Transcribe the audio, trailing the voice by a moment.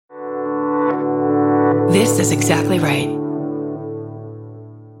This is exactly right.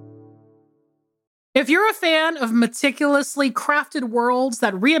 If you're a fan of meticulously crafted worlds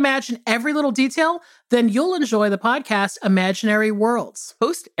that reimagine every little detail, then you'll enjoy the podcast Imaginary Worlds.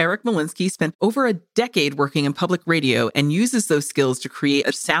 Host Eric Malinsky spent over a decade working in public radio and uses those skills to create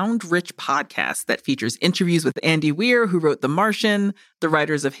a sound-rich podcast that features interviews with Andy Weir, who wrote The Martian, the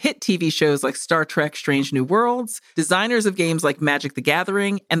writers of hit TV shows like Star Trek: Strange New Worlds, designers of games like Magic the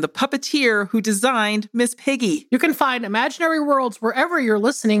Gathering, and the puppeteer who designed Miss Piggy. You can find Imaginary Worlds wherever you're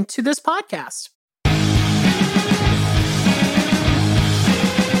listening to this podcast.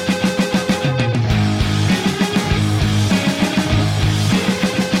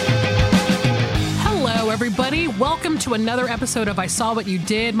 Everybody, welcome to another episode of I Saw What You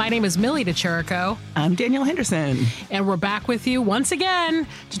Did. My name is Millie DeCherico. I'm Danielle Henderson. And we're back with you once again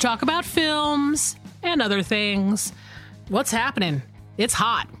to talk about films and other things. What's happening? It's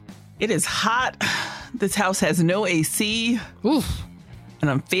hot. It is hot. This house has no AC. Oof. And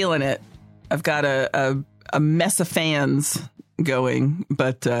I'm feeling it. I've got a mess of fans going,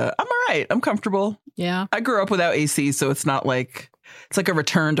 but I'm all right. I'm comfortable. Yeah. I grew up without AC, so it's not like, it's like a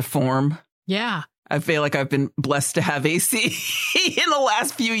return to form. Yeah. I feel like I've been blessed to have AC in the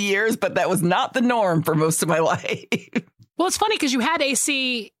last few years, but that was not the norm for most of my life. Well, it's funny because you had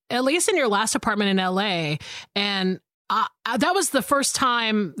AC, at least in your last apartment in LA, and that was the first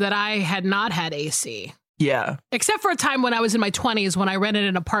time that I had not had AC. Yeah. Except for a time when I was in my 20s when I rented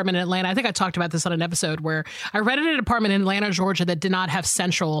an apartment in Atlanta. I think I talked about this on an episode where I rented an apartment in Atlanta, Georgia that did not have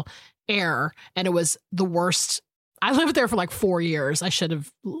central air, and it was the worst. I lived there for like 4 years. I should have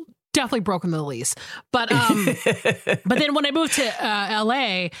definitely broken the lease. But but then when I moved to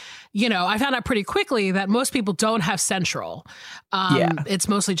LA, you know, I found out pretty quickly that most people don't have central. It's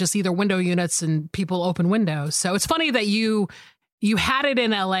mostly just either window units and people open windows. So it's funny that you had it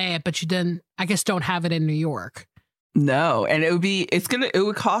in LA, but you didn't, I guess, don't have it in New York. No. And it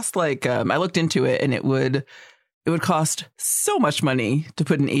would cost like, I looked into it and it would cost so much money to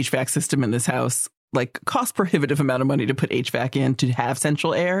put an HVAC system in this house. Like cost prohibitive amount of money to put HVAC in to have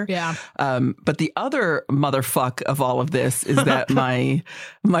central air. Yeah. But the other motherfuck of all of this is that my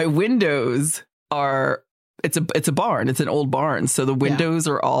windows are, it's a barn. It's an old barn. So the windows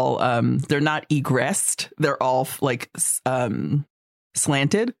are all, they're not egressed. They're all like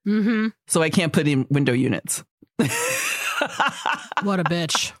slanted. Mm-hmm. So I can't put in window units. What a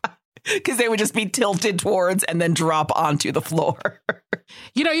bitch. Because they would just be tilted towards and then drop onto the floor.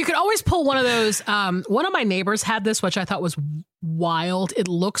 You know, you could always pull one of those. One of my neighbors had this, which I thought was wild. It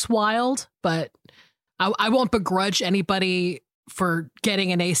looks wild, but I won't begrudge anybody for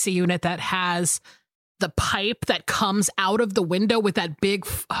getting an AC unit that has the pipe that comes out of the window with that big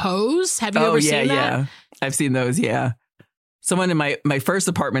hose. Have you ever seen that? Yeah, I've seen those. Yeah. Someone in my first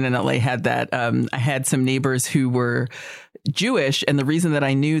apartment in LA had that. I had some neighbors who were Jewish. And the reason that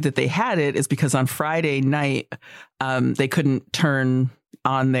I knew that they had it is because on Friday night, they couldn't turn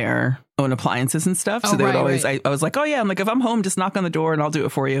on their own appliances and stuff. So they would always, I was like, oh yeah, I'm like, if I'm home, just knock on the door and I'll do it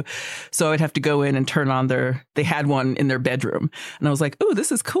for you. So I'd have to go in and turn on they had one in their bedroom. And I was like, oh,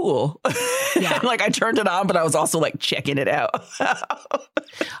 this is cool. Yeah. Like I turned it on, but I was also like checking it out.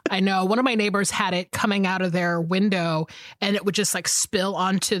 I know one of my neighbors had it coming out of their window and it would just like spill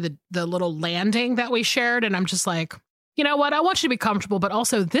onto the little landing that we shared. And I'm just like, you know what? I want you to be comfortable, but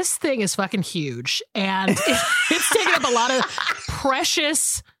also this thing is fucking huge and it's taking up a lot of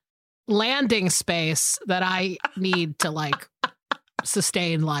precious landing space that I need to like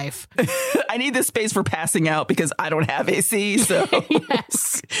sustain life. I need this space for passing out because I don't have AC. So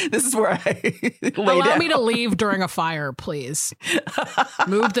yes, this is where I allow me to leave during a fire, please.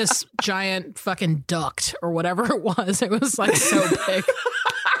 Move this giant fucking duct or whatever it was. It was like so big.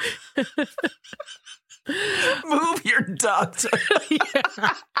 Move your duct.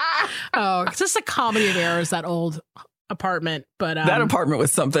 Yeah. Oh, it's just a comedy of errors, that old apartment. But that apartment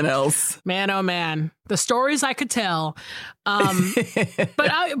was something else. Man, oh man. The stories I could tell.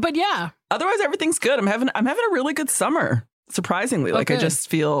 But yeah. Otherwise everything's good. I'm having a really good summer, surprisingly. Like I just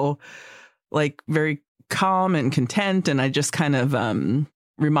feel like very calm and content, and I just kind of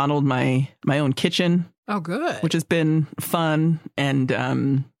remodeled my own kitchen. Oh, good. Which has been fun and,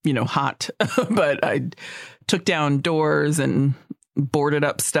 hot. But I took down doors and boarded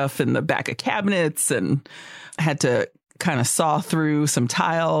up stuff in the back of cabinets and had to kind of saw through some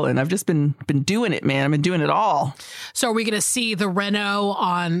tile. And I've just been doing it, man. I've been doing it all. So are we going to see the reno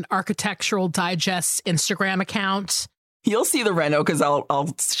on Architectural Digest's Instagram account? You'll see the reno because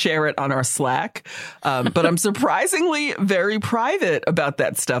I'll share it on our Slack. But I'm surprisingly very private about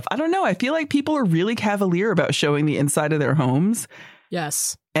that stuff. I don't know. I feel like people are really cavalier about showing the inside of their homes.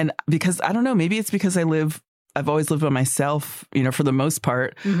 Yes. And because I don't know, maybe it's because I've always lived by myself, for the most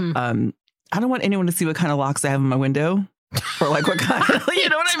part. I don't want anyone to see what kind of locks I have in my window. Or like what kind of, you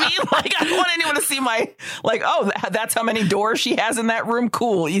know what I mean? Like, I don't want anyone to see my, like, oh, that's how many doors she has in that room.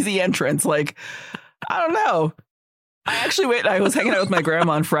 Cool. Easy entrance. Like, I don't know. I was hanging out with my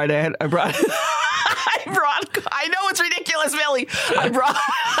grandma on Friday. I brought, I know it's ridiculous, Billy.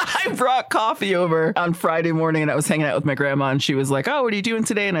 I brought coffee over on Friday morning and I was hanging out with my grandma and she was like, oh, what are you doing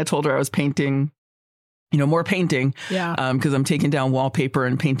today? And I told her I was painting, more painting. Yeah. Because I'm taking down wallpaper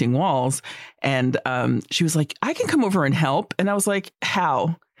and painting walls. And she was like, I can come over and help. And I was like,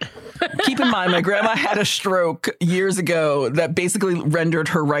 how? Keep in mind, my grandma had a stroke years ago that basically rendered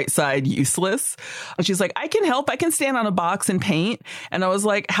her right side useless. And she's like, I can help. I can stand on a box and paint. And I was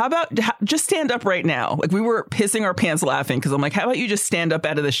like, how about just stand up right now? Like we were pissing our pants laughing because I'm like, how about you just stand up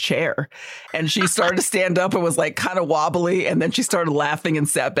out of this chair? And she started to stand up and was like kind of wobbly. And then she started laughing and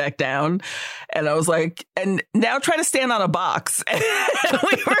sat back down. And I was like, and now try to stand on a box. And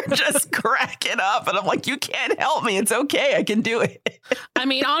we were just cracking up. And I'm like, you can't help me. It's okay. I can do it. I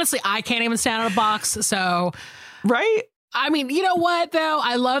mean, honestly, I can't even stand on a box. So, right. I mean, you know what, though?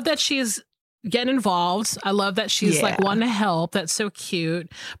 I love that she's getting involved. I love that she's like wanting to help. That's so cute.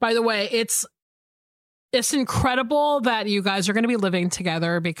 By the way, it's incredible that you guys are going to be living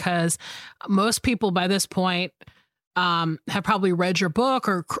together because most people by this point have probably read your book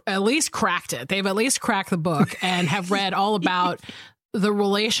or at least cracked it. They've at least cracked the book and have read all about the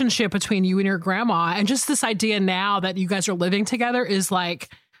relationship between you and your grandma. And just this idea now that you guys are living together is like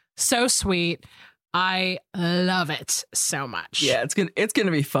so sweet. I love it so much. Yeah, it's going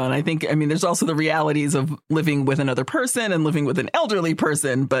to be fun. I think, there's also the realities of living with another person and living with an elderly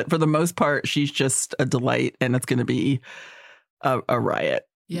person. But for the most part, she's just a delight and it's going to be a riot.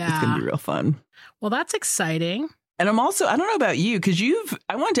 Yeah. It's going to be real fun. Well, that's exciting. And I don't know about you, because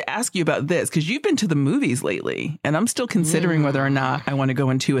I wanted to ask you about this, because you've been to the movies lately, and I'm still considering whether or not I want to go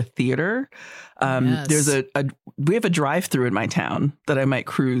into a theater. Yes. There's we have a drive-through in my town that I might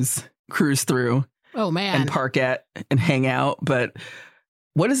cruise through. Oh, man. And park at and hang out. But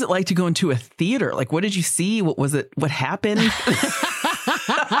what is it like to go into a theater? Like, what did you see? What was it? What happened?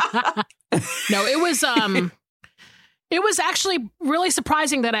 No, it was it was actually really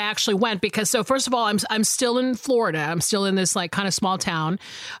surprising that I actually went because so first of all, I'm still in Florida. I'm still in this like kind of small town.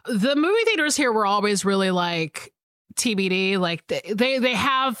 The movie theaters here were always really like TBD. Like they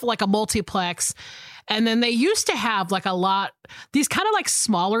have like a multiplex. And then they used to have like these kind of like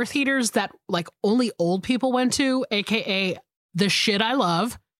smaller theaters that like only old people went to, AKA the shit I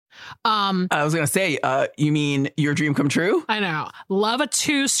love. I was going to say, you mean Your Dream Come True? I know. Love a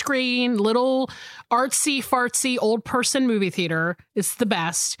 2-screen, little artsy fartsy old person movie theater. It's the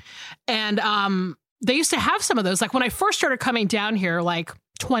best. And they used to have some of those. Like when I first started coming down here, like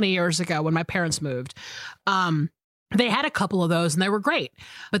 20 years ago when my parents moved, they had a couple of those and they were great.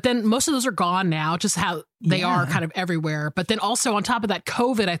 But then most of those are gone now, just how they are kind of everywhere. But then also on top of that,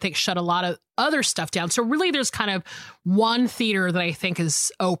 COVID, I think, shut a lot of other stuff down. So really there's kind of one theater that I think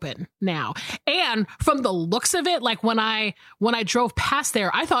is open now. And from the looks of it, like when I drove past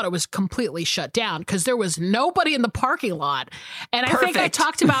there, I thought it was completely shut down because there was nobody in the parking lot. And I think I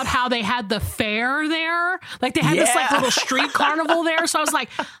talked about how they had the fair there. Like they had this like little street carnival there. So I was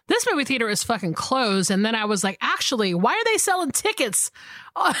like, this movie theater is fucking closed. And then I was like, actually, why are they selling tickets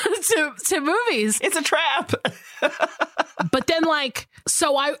to movies? It's a trap. But then like,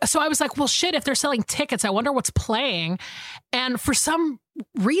 so I was like, well, shit, if they're selling tickets, I wonder what's playing. And for some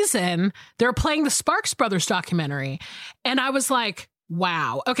reason, they're playing the Sparks Brothers documentary. And I was like,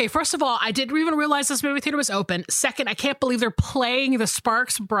 wow. Okay, first of all, I didn't even realize this movie theater was open. Second, I can't believe they're playing the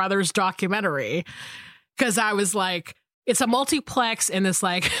Sparks Brothers documentary. Because I was like, it's a multiplex in this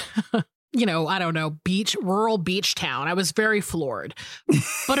like... I don't know, rural beach town. I was very floored.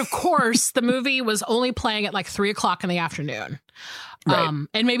 But of course, the movie was only playing at like 3:00 in the afternoon. Right.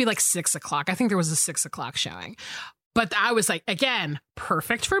 And maybe like 6:00. I think there was a 6:00 showing. But I was like, again,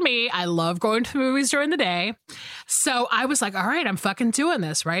 perfect for me. I love going to the movies during the day. So I was like, all right, I'm fucking doing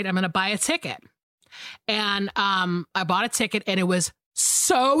this, right? I'm going to buy a ticket. And I bought a ticket and it was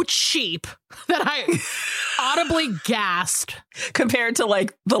so cheap that I audibly gasped. Compared to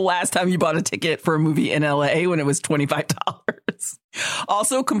like the last time you bought a ticket for a movie in LA when it was $25.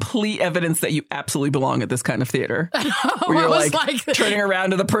 Also, complete evidence that you absolutely belong at this kind of theater. Where you're like turning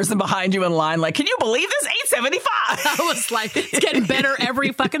around to the person behind you in line like, can you believe this? $8.75. I was like, it's getting better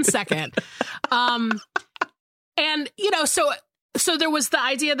every fucking second. And, so there was the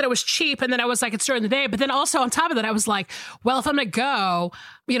idea that it was cheap, and then I was like, it's during the day. But then also on top of that, I was like, well, if I'm going to go,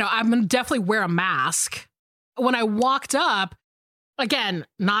 I'm going to definitely wear a mask. When I walked up, again,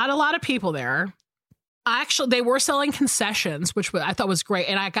 not a lot of people there. Actually, they were selling concessions, which I thought was great.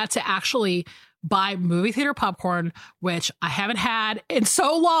 And I got to actually buy movie theater popcorn, which I haven't had in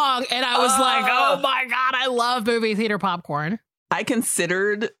so long. And I was like, oh my God, I love movie theater popcorn. I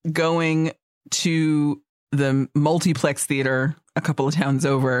considered going to the multiplex theater a couple of towns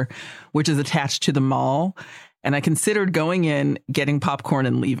over, which is attached to the mall. And I considered going in, getting popcorn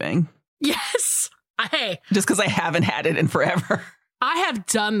and leaving. Yes. Hey. Just because I haven't had it in forever. I have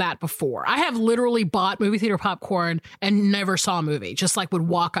done that before. I have literally bought movie theater popcorn and never saw a movie. Just like would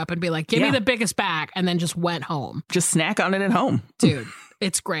walk up and be like, give me the biggest bag, and then just went home. Just snack on it at home. Dude,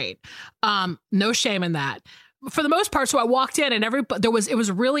 it's great. No shame in that. For the most part, so I walked in and it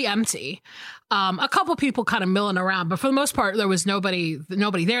was really empty. A couple people kind of milling around, but for the most part, there was nobody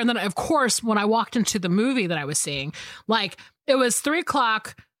there. And then, of course, when I walked into the movie that I was seeing, like it was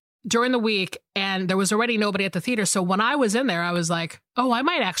 3:00 during the week and there was already nobody at the theater. So when I was in there, I was like, oh, I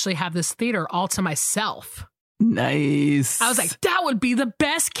might actually have this theater all to myself. Nice. I was like, that would be the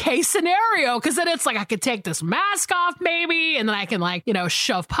best case scenario. Cause then it's like, I could take this mask off maybe. And then I can like,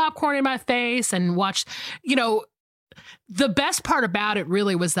 shove popcorn in my face and watch, the best part about it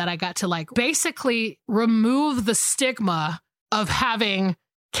really was that I got to like basically remove the stigma of having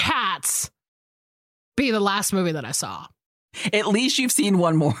Cats be the last movie that I saw. At least you've seen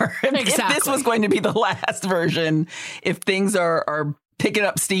one more. Exactly. If this was going to be the last version, if things are picking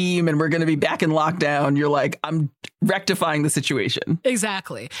up steam and we're going to be back in lockdown, you're like, I'm rectifying the situation.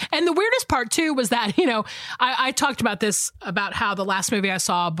 Exactly. And the weirdest part too was that, I talked about this, about how the last movie I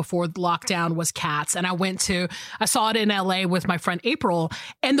saw before the lockdown was Cats. And I saw it in LA with my friend April.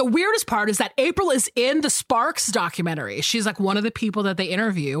 And the weirdest part is that April is in the Sparks documentary. She's like one of the people that they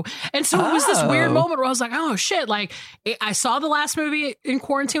interview. And so it was this weird moment where I was like, oh shit, like I saw the last movie in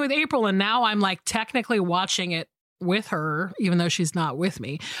quarantine with April and now I'm like technically watching it with her, even though she's not with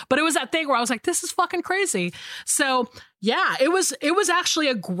me. But it was that thing where I was like, this is fucking crazy. So yeah, it was actually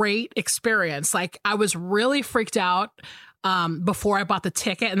a great experience. Like I was really freaked out before I bought the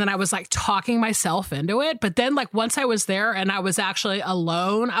ticket. And then I was like talking myself into it. But then like once I was there and I was actually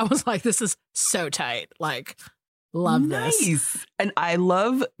alone, I was like, this is so tight. Like, love this. Nice. And I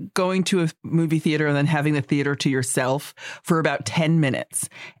love going to a movie theater and then having the theater to yourself for about 10 minutes.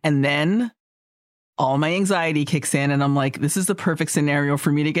 And then all my anxiety kicks in and I'm like, this is the perfect scenario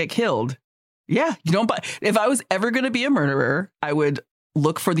for me to get killed. Yeah, you don't buy. If I was ever going to be a murderer, I would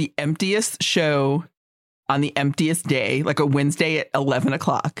look for the emptiest show on the emptiest day, like a Wednesday at 11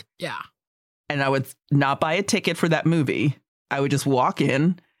 o'clock. Yeah. And I would not buy a ticket for that movie. I would just walk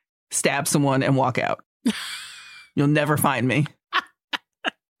in, stab someone and walk out. You'll never find me.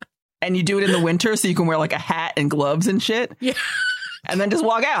 And you do it in the winter so you can wear like a hat and gloves and shit. Yeah. And then just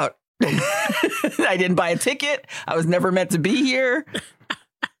walk out. I didn't buy a ticket. I was never meant to be here.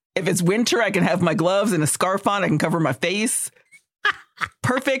 If it's winter, I can have my gloves and a scarf on. I can cover my face.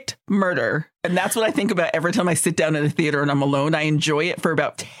 Perfect murder. And that's what I think about every time I sit down in a theater and I'm alone. I enjoy it for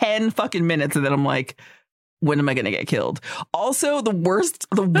about 10 fucking minutes. And then I'm like, when am I going to get killed? Also, the worst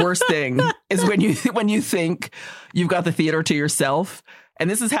thing is when you think you've got the theater to yourself.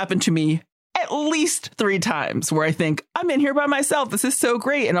 And this has happened to me at least 3 times where I think I'm in here by myself. This is so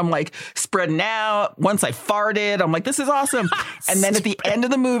great. And I'm like spreading out. Once I farted, I'm like, this is awesome. And then at the end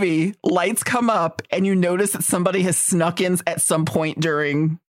of the movie, lights come up and you notice that somebody has snuck in at some point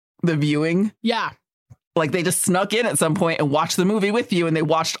during the viewing. Yeah. Like they just snuck in at some point and watched the movie with you and they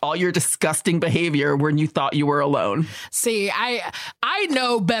watched all your disgusting behavior when you thought you were alone. See, I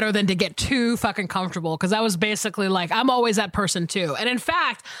know better than to get too fucking comfortable because I was basically like, I'm always that person too. And in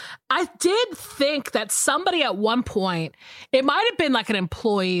fact, I did think that somebody at one point, it might have been like an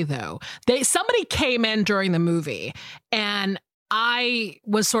employee though. Somebody came in during the movie and I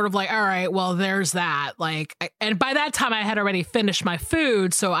was sort of like, all right, well, there's that. Like, and by that time I had already finished my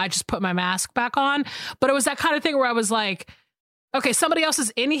food. So I just put my mask back on. But it was that kind of thing where I was like, okay, somebody else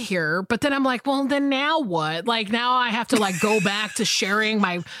is in here. But then I'm like, well, then now what? Like, now I have to like go back to sharing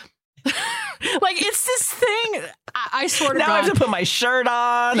my... like, it's this thing. I sort of now I have to put my shirt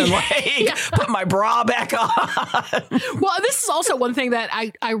on and like put my bra back on. Well, this is also one thing that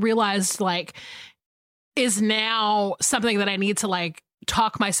I realized like is now something that I need to like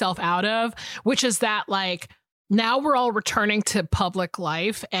talk myself out of, which is that like now we're all returning to public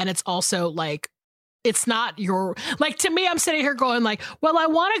life. And it's also like, it's not your, like, to me, I'm sitting here going like, well, I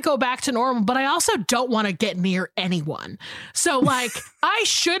want to go back to normal, but I also don't want to get near anyone. So like, I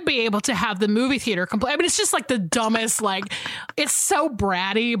should be able to have the movie theater complete. I mean, it's just like the dumbest, like, it's so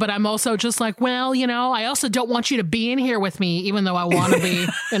bratty, but I'm also just like, well, I also don't want you to be in here with me, even though I want to be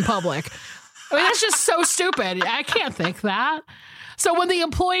in public. I mean, that's just so stupid. I can't think that. So when the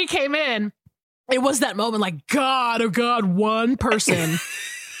employee came in, it was that moment like, God, oh God, one person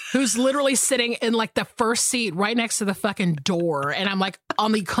who's literally sitting in like the first seat right next to the fucking door. And I'm like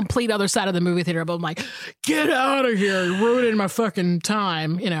on the complete other side of the movie theater, but I'm like, get out of here. You're ruining my fucking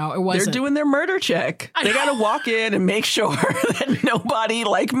time. You know, it wasn't. They're doing their murder check. They got to walk in and make sure that nobody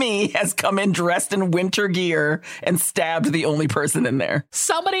like me has come in dressed in winter gear and stabbed the only person in there.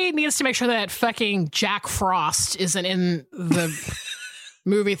 Somebody needs to make sure that fucking Jack Frost isn't in the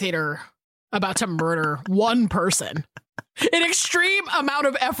movie theater about to murder one person. An extreme amount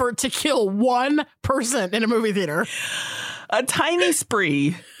of effort to kill one person in a movie theater. A tiny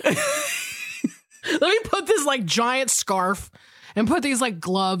spree. Let me put this like giant scarf and put these like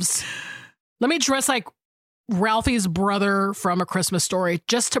gloves. Let me dress like Ralphie's brother from A Christmas Story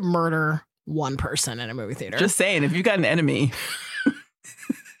just to murder one person in a movie theater. Just saying, if you've got an enemy.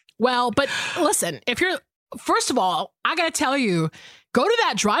 Well, but listen, first of all, I got to tell you, go to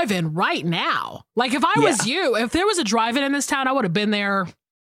that drive-in right now. Like if I was you, if there was a drive-in in this town, I would have been there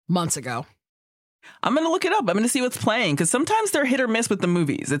months ago. I'm going to look it up. I'm going to see what's playing because sometimes they're hit or miss with the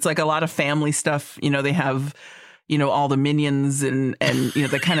movies. It's like a lot of family stuff. You know, they have, you know, all the Minions and you know,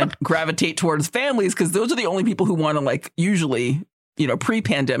 they kind of gravitate towards families because those are the only people who want to like usually, you know,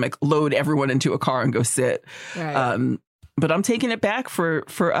 pre-pandemic load everyone into a car and go sit. Right. But I'm taking it back for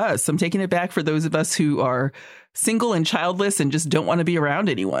us. I'm taking it back for those of us who are single and childless and just don't want to be around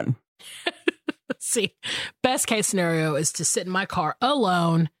anyone. See, best case scenario is to sit in my car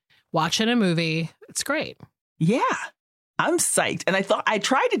alone, watching a movie. It's great. Yeah, I'm psyched. And I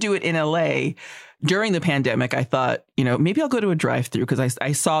tried to do it in LA during the pandemic. I thought, you know, maybe I'll go to a drive-through because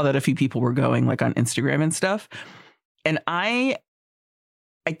I saw that a few people were going like on Instagram and stuff. And I'm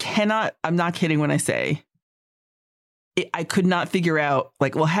not kidding when I say I could not figure out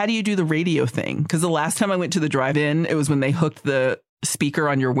like, well, how do you do the radio thing? Because the last time I went to the drive-in, it was when they hooked the speaker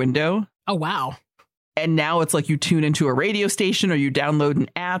on your window. Oh, wow. And now it's like you tune into a radio station or you download an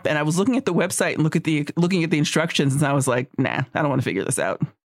app. And I was looking at the website and looking at the instructions. And I was like, nah, I don't want to figure this out.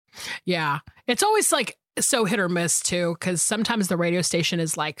 Yeah. It's always like so hit or miss, too, because sometimes the radio station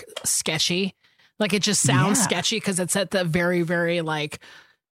is like sketchy. Like it just sounds sketchy because it's at the very, very like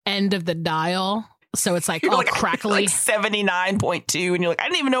end of the dial. So it's like all like, crackly. Like 79.2. And you're like, I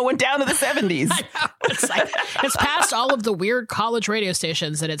didn't even know it went down to the 70s. I know. It's like, it's past all of the weird college radio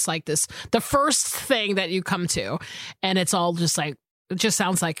stations. And it's like the first thing that you come to. And it's all just like, it just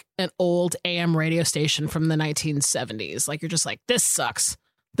sounds like an old AM radio station from the 1970s. Like you're just like, this sucks.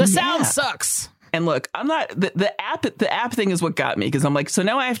 The sound sucks. And look, I'm not the app thing is what got me because I'm like, so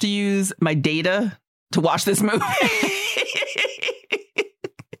now I have to use my data to watch this movie.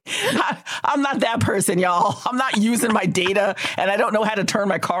 I'm not that person, y'all. I'm not using my data and I don't know how to turn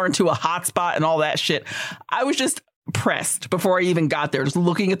my car into a hotspot and all that shit. I was just pressed before I even got there, just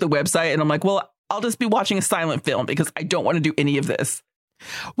looking at the website. And I'm like, well, I'll just be watching a silent film because I don't want to do any of this.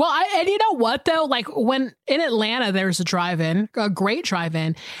 Well, and you know what, though? Like when in Atlanta, there's a drive-in, a great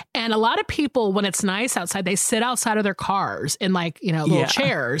drive-in. And a lot of people, when it's nice outside, they sit outside of their cars in like, you know, little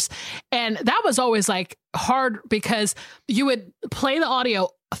chairs. And that was always like hard because you would play the audio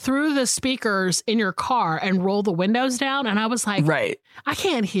through the speakers in your car and roll the windows down. And I was like, right, I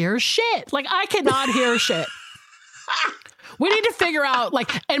can't hear shit. Like I cannot hear shit. We need to figure out like,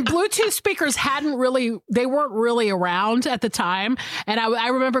 and Bluetooth speakers they weren't really around at the time. And I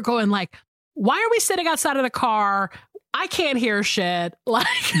remember going like, why are we sitting outside of the car? I can't hear shit. Like,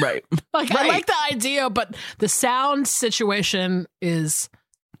 right. I like the idea, but the sound situation is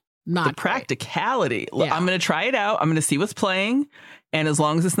not the practicality. Yeah. I'm going to try it out. I'm going to see what's playing. And as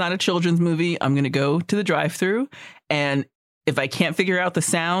long as it's not a children's movie, I'm going to go to the drive-thru. And if I can't figure out the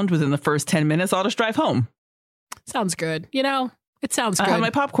sound within the first 10 minutes, I'll just drive home. Sounds good. You know, it sounds good. I have my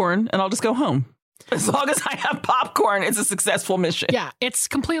popcorn and I'll just go home. As long as I have popcorn, it's a successful mission. Yeah, it's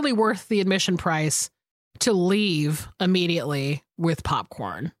completely worth the admission price to leave immediately with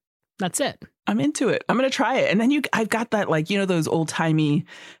popcorn. That's it. I'm into it. I'm going to try it. And then I've got that, like, you know, those old timey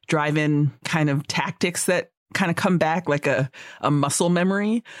drive-in kind of tactics that kind of come back like a muscle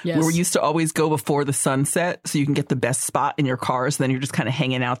memory. Yes. Where we used to always go before the sunset so you can get the best spot in your car. So then you're just kind of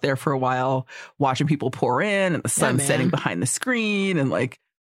hanging out there for a while, watching people pour in and the sun setting behind the screen. And like,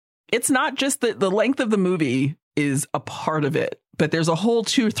 it's not just the length of the movie is a part of it, but there's a whole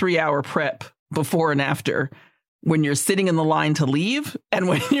 2-3 hour prep before and after when you're sitting in the line to leave and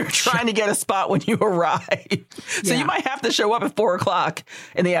when you're trying to get a spot when you arrive. So you might have to show up at 4:00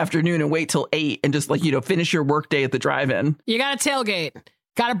 in the afternoon and wait till 8 and just like, you know, finish your work day at the drive-in. You got to tailgate.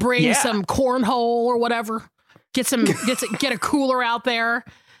 Got to bring some cornhole or whatever. Get a cooler out there.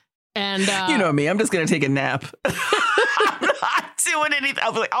 And you know me, I'm just going to take a nap. I'm not doing anything.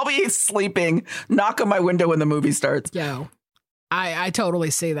 I'll be sleeping, knock on my window when the movie starts. Yo, I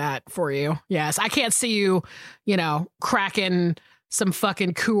totally see that for you. Yes, I can't see you, cracking some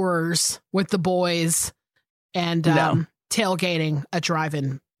fucking Coors with the boys and tailgating a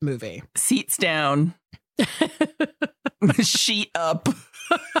drive-in movie. Seats down, sheet up.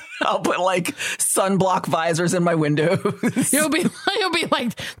 I'll put like sunblock visors in my windows. You'll be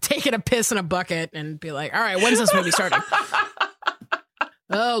like taking a piss in a bucket and be like, all right, when's this movie starting?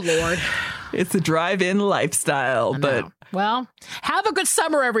 Oh, Lord. It's a drive-in lifestyle, but well, have a good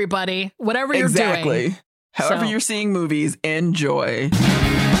summer, everybody. Whatever you're doing. However you're seeing movies, enjoy.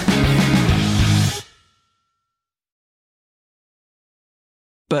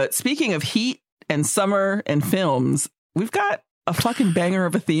 But speaking of heat and summer and films, we've got a fucking banger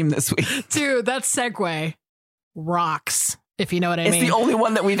of a theme this week. Dude, that segue rocks, if you know what I mean. It's the only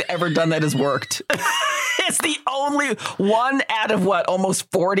one that we've ever done that has worked. It's the only one out of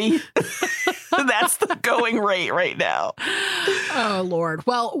almost 40? That's the going rate right now. Oh, Lord.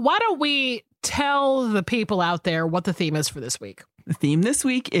 Well, why don't we tell the people out there what the theme is for this week? The theme this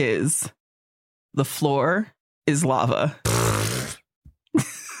week is The Floor is Lava.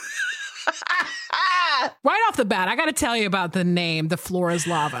 Right off the bat, I got to tell you about the name, The Floor is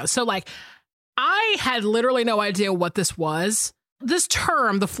Lava. So, I had literally no idea what this was. This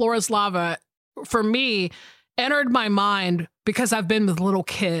term, The Floor is Lava, for me, entered my mind because I've been with little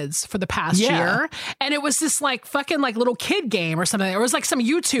kids for the past year. And it was this fucking little kid game or something. It was some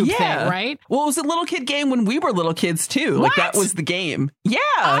YouTube thing, right? Well, it was a little kid game when we were little kids too. What? That was the game. Yeah.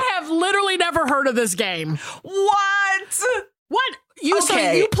 I have literally never heard of this game. What? What? So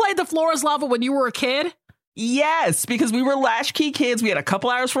you played The Floor is Lava when you were a kid? Yes, because we were latchkey kids. We had a couple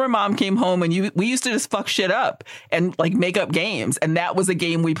hours before mom came home, and we used to just fuck shit up and make up games. And that was a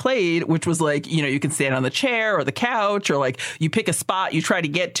game we played, which was you can stand on the chair or the couch, or you pick a spot, you try to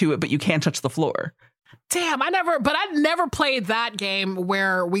get to it, but you can't touch the floor. Damn, I never played that game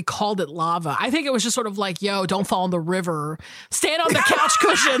where we called it lava. I think it was just sort of yo, don't fall in the river, stand on the couch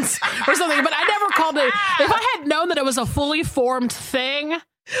cushions or something. But I never called it. If I had known that it was a fully formed thing.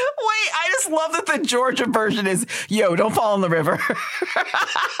 Wait, I just love that the Georgia version is, yo, don't fall in the river.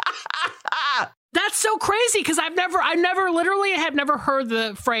 That's so crazy because I've never heard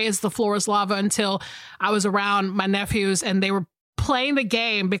the phrase "the floor is lava" until I was around my nephews and they were playing the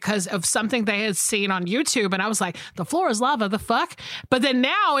game because of something they had seen on YouTube, and I was like, "The floor is lava, the fuck?" But then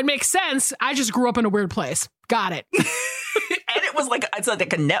now it makes sense. I just grew up in a weird place. Got it. And it was it's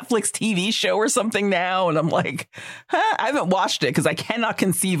like a Netflix TV show or something now, and I'm like, I haven't watched it because I cannot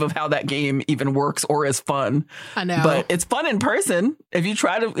conceive of how that game even works or is fun. I know, but it's fun in person. If you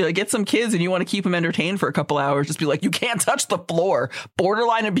try to get some kids and you want to keep them entertained for a couple hours, just be like, you can't touch the floor.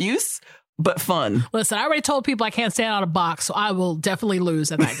 Borderline abuse, but fun. Listen, I already told people I can't stand on a box, so I will definitely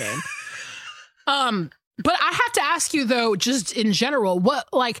lose at that game. But I have to ask you though, just in general, what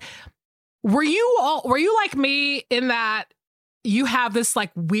were you like me in that you have this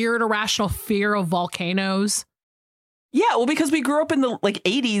weird irrational fear of volcanoes? Yeah, well, because we grew up in the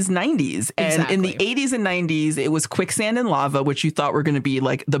 80s, 90s. And exactly. In the 80s and 90s, it was quicksand and lava, which you thought were going to be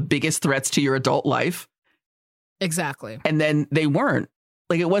the biggest threats to your adult life. Exactly. And then they weren't.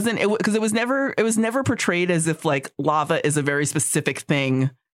 It wasn't, because it was never portrayed as if lava is a very specific thing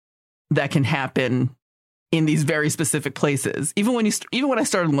that can happen in these very specific places. Even when I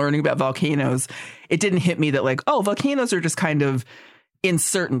started learning about volcanoes, it didn't hit me that volcanoes are just kind of in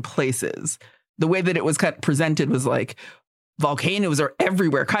certain places. The way that it was kind of presented was volcanoes are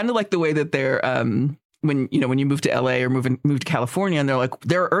everywhere, kind of like the way that they're when you move to LA or move to California, and they're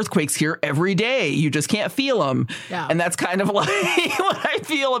there are earthquakes here every day. You just can't feel them. Yeah. And that's kind of what I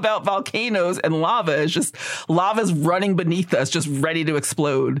feel about volcanoes and lava is just lava's running beneath us, just ready to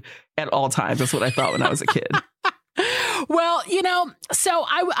explode at all times. That's what I thought when I was a kid. Well, so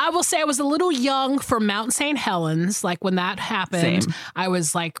I will say I was a little young for Mount St. Helens. When that happened, Same. I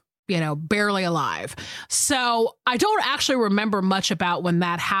was barely alive. So I don't actually remember much about when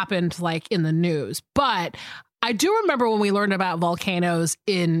that happened, in the news. But I do remember when we learned about volcanoes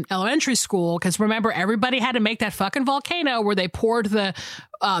in elementary school, because remember, everybody had to make that fucking volcano where they poured the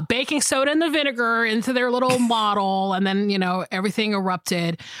baking soda and the vinegar into their little model, and then, everything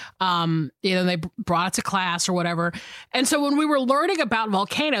erupted. They brought it to class or whatever. And so when we were learning about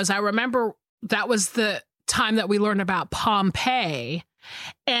volcanoes, I remember that was the time that we learned about Pompeii.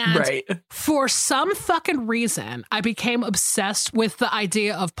 And for some fucking reason, I became obsessed with the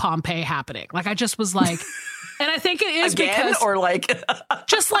idea of Pompeii happening. I just was and I think it is Again, because or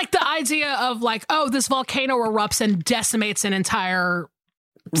just the idea of oh, this volcano erupts and decimates an entire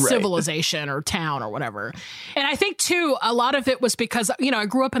civilization or town or whatever. And I think too, a lot of it was because, I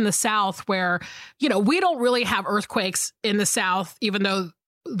grew up in the South where, we don't really have earthquakes in the South, even though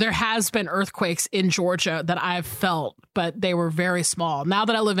there has been earthquakes in Georgia that I've felt, but they were very small. Now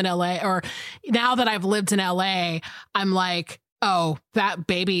that I live in LA, or now that I've lived in LA, I'm like, oh, that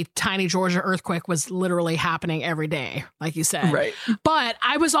baby tiny Georgia earthquake was literally happening every day, like you said. Right. But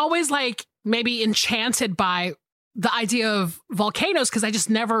I was always like maybe enchanted by the idea of volcanoes because I just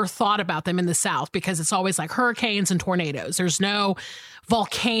never thought about them in the South because it's always like hurricanes and tornadoes. There's no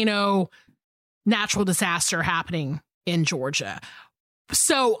volcano natural disaster happening in Georgia.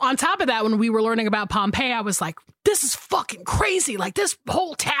 So on top of that, when we were learning about Pompeii, I was like, this is fucking crazy. Like this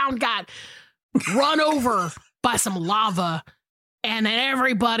whole town got run over by some lava and then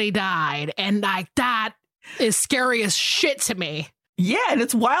everybody died. And like that is scary as shit to me. Yeah, and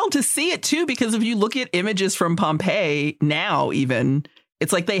it's wild to see it, too, because if you look at images from Pompeii now, even,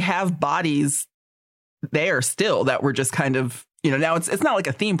 it's like they have bodies there still that were just kind of, now it's not like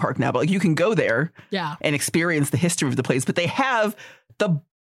a theme park now, but like you can go there and experience the history of the place. But they have the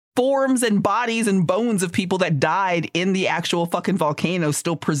forms and bodies and bones of people that died in the actual fucking volcano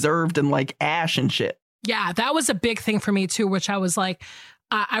still preserved in like ash and shit. Yeah, that was a big thing for me, too, which I was like,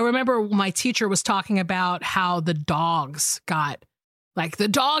 I remember my teacher was talking about how the dogs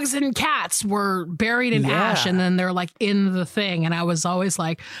and cats were buried in ash and then they're like in the thing. And I was always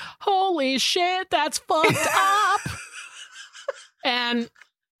like, holy shit, that's fucked up. And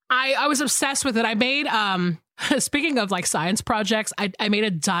I was obsessed with it. I made, speaking of like science projects, I made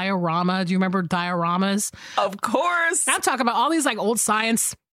a diorama. Do you remember dioramas? Of course. I'm talking about all these like old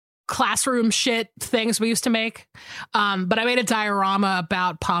science classroom shit things we used to make. But I made a diorama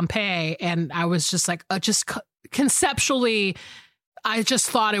about Pompeii and I was just like, conceptually, I just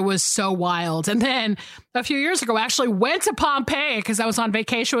thought it was so wild. And then a few years ago, I actually went to Pompeii because I was on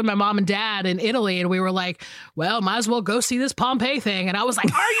vacation with my mom and dad in Italy. And we were like, well, might as well go see this Pompeii thing. And I was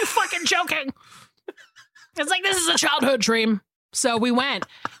like, are you fucking joking? It's like, this is a childhood dream. So we went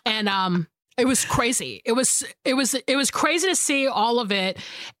and it was crazy. It was crazy to see all of it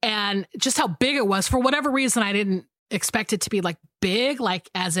and just how big it was. For whatever reason, I didn't expect it to be like big, like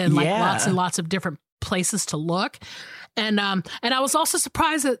as in like lots and lots of different places to look. And I was also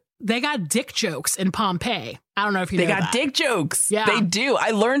surprised that they got dick jokes in Pompeii. I don't know if you know that. They got dick jokes. Yeah. They do.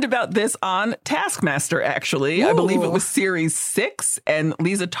 I learned about this on Taskmaster, actually. Ooh. I believe it was series 6. And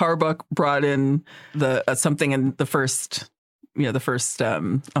Lisa Tarbuck brought in the something in the first, oh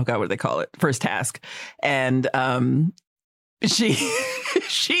God, what do they call it? First task. And she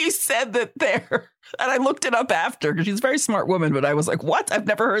said that there, and I looked it up after because she's a very smart woman, but I was like, what? I've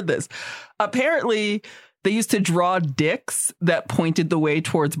never heard this. Apparently, they used to draw dicks that pointed the way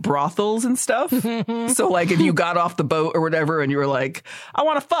towards brothels and stuff. So like if you got off the boat or whatever and you were like, I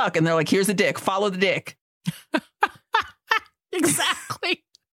want to fuck. And they're like, here's a dick. Follow the dick. Exactly.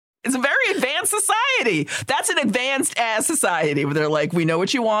 It's a very advanced society. That's an advanced ass society where they're like, we know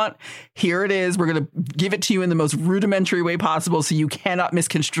what you want. Here it is. We're going to give it to you in the most rudimentary way possible. So you cannot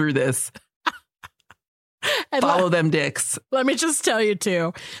misconstrue this. Follow them dicks. Let me just tell you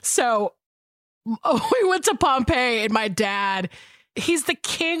too. So we went to Pompeii and my dad, he's the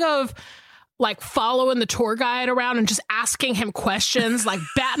king of like following the tour guide around and just asking him questions, like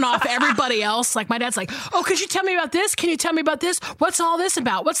batting off everybody else. Like my dad's like, oh, could you tell me about this? Can you tell me about this? What's all this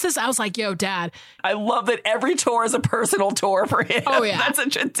about? What's this? I was like, yo, Dad. I love that every tour is a personal tour for him. Oh, yeah. That's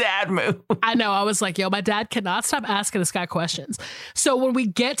such a dad move. I know. I was like, yo, my dad cannot stop asking this guy questions. So when we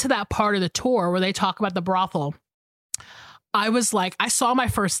get to that part of the tour where they talk about the brothel, I was like, I saw my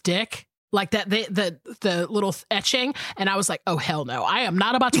first dick. Like that, the little etching. And I was like, oh, hell no. I am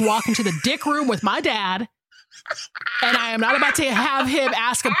not about to walk into the dick room with my dad. And I am not about to have him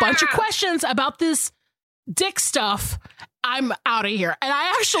ask a bunch of questions about this dick stuff. I'm out of here. And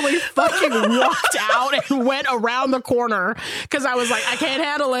I actually fucking walked out and went around the corner because I was like, I can't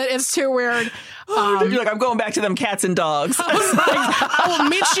handle it. It's too weird. You're like, I'm going back to them cats and dogs. I was like, I will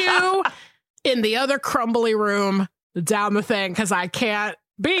meet you in the other crumbly room down the thing because I can't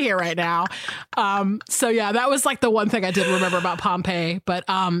be here right now. So yeah, that was like the one thing I did remember about Pompeii, but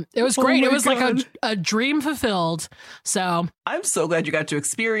it was great. It was God. Like a dream fulfilled. So I'm so glad you got to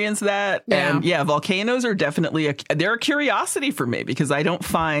experience that. Yeah. And yeah, volcanoes are definitely they're a curiosity for me because I don't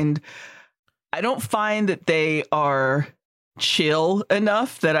find that they are chill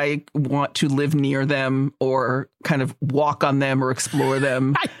enough that I want to live near them or kind of walk on them or explore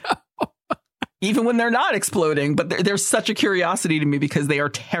them. I know. even when they're not exploding, but they're such a curiosity to me because they are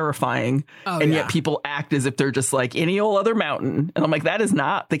terrifying. And yet people act as if they're just like any old other mountain. And I'm like, that is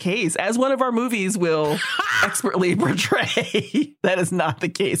not the case, as one of our movies will expertly portray. That is not the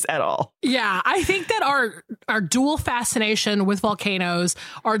case at all. Yeah, I think that our dual fascination with volcanoes,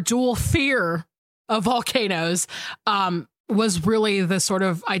 our dual fear of volcanoes, was really the sort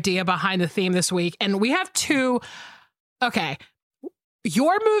of idea behind the theme this week. And we have two. Okay,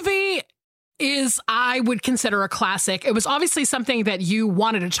 your movie is, I would consider, a classic. It was obviously something that you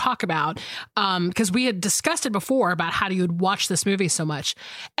wanted to talk about because we had discussed it before about how you'd watch this movie so much.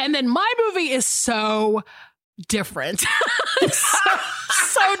 And then my movie is so different.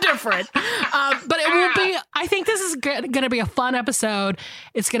 so different. But it will be, I think this is going to be a fun episode.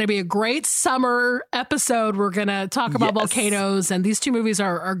 It's going to be a great summer episode. We're going to talk about volcanoes, and these two movies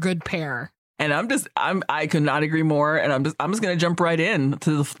are a good pair. And I could not agree more. And I'm just going to jump right in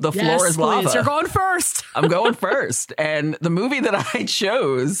to the floor is lava. Please. You're going first. I'm going first. And the movie that I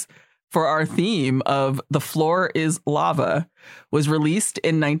chose for our theme of The Floor is Lava was released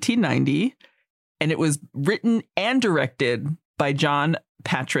in 1990. And it was written and directed by John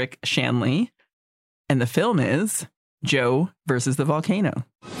Patrick Shanley. And the film is Joe versus the Volcano.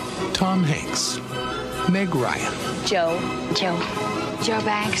 Tom Hanks, Meg Ryan. Joe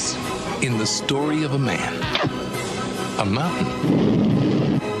Banks. In the story of a man, a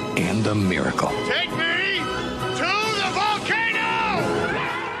mountain, and a miracle. Take me to the volcano!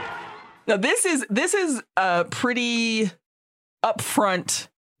 Now, this is pretty upfront.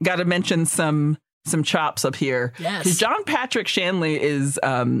 Got to mention some chops up here. Yes. Because John Patrick Shanley is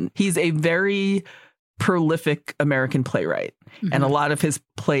he's a very prolific American playwright. Mm-hmm. And a lot of his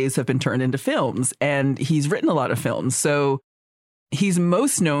plays have been turned into films. And he's written a lot of films. So he's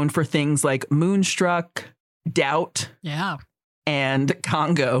most known for things like Moonstruck, Doubt, and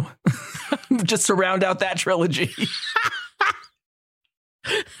Congo. Just to round out that trilogy.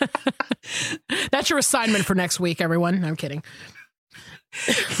 That's your assignment for next week, everyone. No, I'm kidding.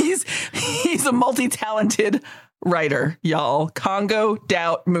 He's a multi-talented writer, y'all. Congo,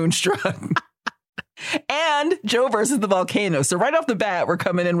 Doubt, Moonstruck. And Joe versus the Volcano. So right off the bat, we're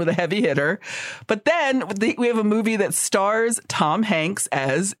coming in with a heavy hitter. But then we have a movie that stars Tom Hanks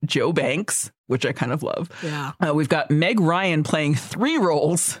as Joe Banks, which I kind of love. Yeah. We've got Meg Ryan playing 3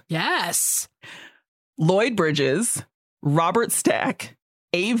 roles. Yes. Lloyd Bridges, Robert Stack,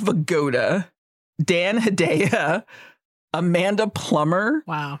 Abe Vigoda, Dan Hedaya, Amanda Plummer.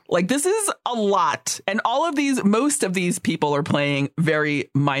 Wow. Like, this is a lot. And most of these people are playing very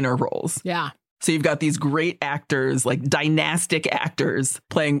minor roles. Yeah. So you've got these great actors, like dynastic actors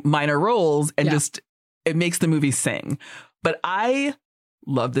playing minor roles, and it makes the movie sing. But I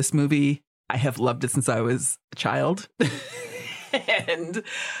love this movie. I have loved it since I was a child. And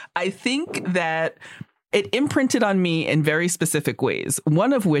I think that it imprinted on me in very specific ways.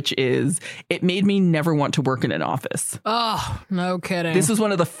 One of which is it made me never want to work in an office. Oh, no kidding. This was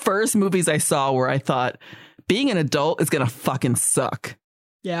one of the first movies I saw where I thought being an adult is going to fucking suck.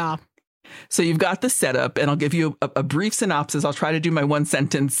 Yeah. So you've got the setup, and I'll give you a brief synopsis. I'll try to do my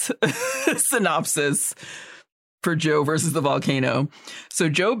 1-sentence synopsis for Joe versus the Volcano. So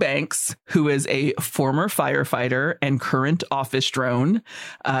Joe Banks, who is a former firefighter and current office drone,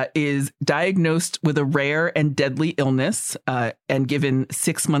 is diagnosed with a rare and deadly illness and given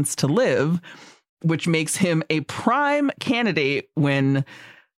 6 months to live, which makes him a prime candidate when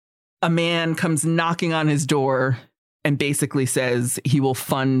a man comes knocking on his door and basically says he will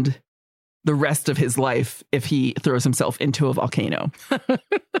fund the rest of his life if he throws himself into a volcano.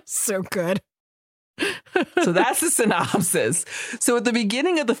 So good. So that's the synopsis. So at the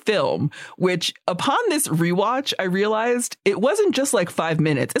beginning of the film, which upon this rewatch, I realized it wasn't just like 5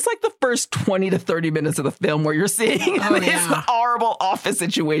 minutes. It's like the first 20 to 30 minutes of the film where you're seeing this horrible office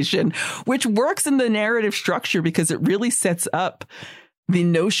situation, which works in the narrative structure because it really sets up the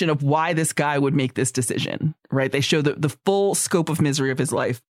notion of why this guy would make this decision, right? They show the full scope of misery of his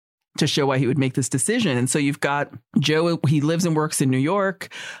life to show why he would make this decision. And so you've got Joe, he lives and works in New York,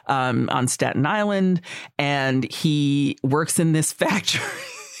 on Staten Island, and he works in this factory.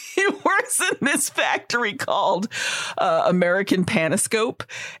 He works in this factory called American Panoscope,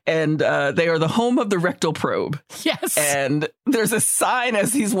 and they are the home of the rectal probe. Yes. And there's a sign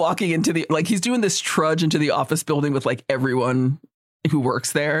as he's walking into he's doing this trudge into the office building with like everyone who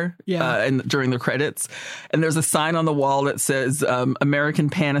works there and during the credits. And there's a sign on the wall that says American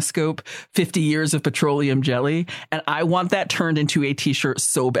Panoscope, 50 years of petroleum jelly. And I want that turned into a t-shirt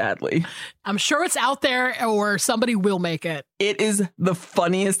so badly. I'm sure it's out there or somebody will make it. It is the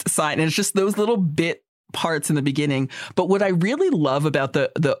funniest sign. And it's just those little bit parts in the beginning. But what I really love about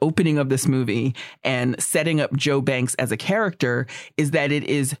the opening of this movie and setting up Joe Banks as a character is that it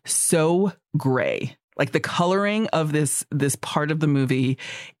is so gray. Like the coloring of this part of the movie,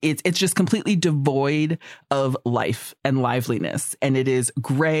 it's just completely devoid of life and liveliness. And it is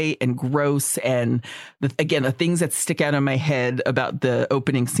gray and gross. And again, the things that stick out in my head about the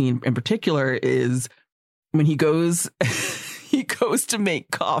opening scene in particular is when he goes to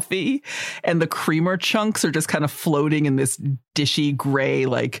make coffee and the creamer chunks are just kind of floating in this dishy gray,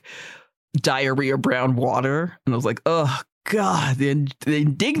 like diarrhea brown water. And I was like, oh God, the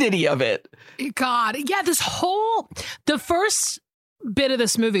indignity of it. God. Yeah. The first bit of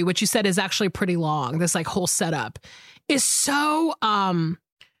this movie, which you said is actually pretty long, this like whole setup is so, the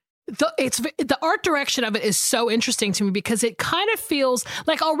art direction of it is so interesting to me because it kind of feels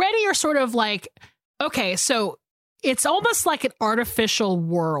like already you're sort of like, okay, so it's almost like an artificial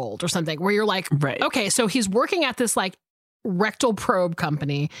world or something where you're like, right. Okay, so he's working at this like rectal probe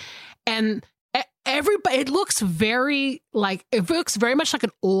company and everybody, it looks very much like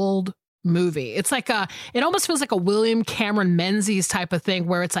an old movie. It's like it almost feels like a William Cameron Menzies type of thing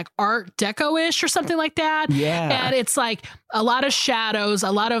where it's like Art Deco-ish or something like that. Yeah. And it's like a lot of shadows,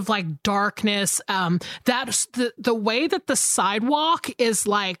 a lot of like darkness. That's the way that the sidewalk is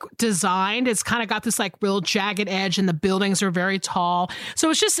like designed. It's kind of got this like real jagged edge and the buildings are very tall.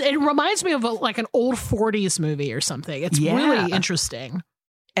 So it reminds me of like an old 40s movie or something. It's really interesting.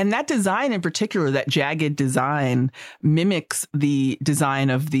 And that design in particular, that jagged design, mimics the design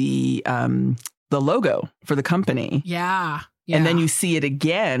of the logo for the company. Yeah. And then you see it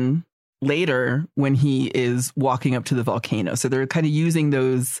again later when he is walking up to the volcano. So they're kind of using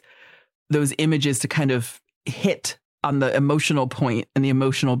those images to kind of hit on the emotional point and the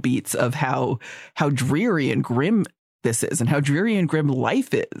emotional beats of how dreary and grim this is and how dreary and grim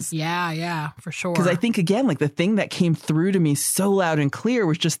life is. Yeah, for sure. Because I think, again, like the thing that came through to me so loud and clear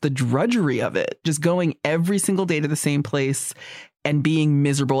was just the drudgery of it, just going every single day to the same place and being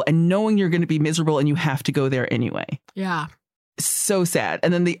miserable and knowing you're going to be miserable and you have to go there anyway. Yeah. So sad.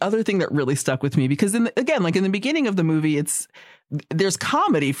 And then the other thing that really stuck with me, because again, like in the beginning of the movie, there's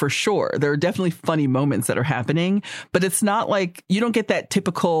comedy for sure. There are definitely funny moments that are happening, but it's not like you don't get that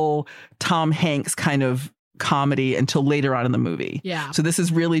typical Tom Hanks kind of comedy until later on in the movie. Yeah. So this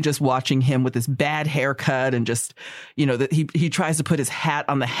is really just watching him with this bad haircut and just, that he tries to put his hat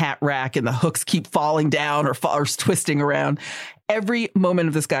on the hat rack and the hooks keep falling down or twisting around. Every moment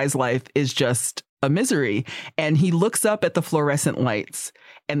of this guy's life is just a misery. And he looks up at the fluorescent lights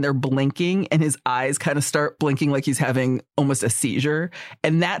and they're blinking and his eyes kind of start blinking like he's having almost a seizure.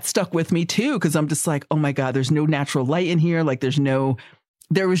 And that stuck with me too, because I'm just like, oh my God, there's no natural light in here. Like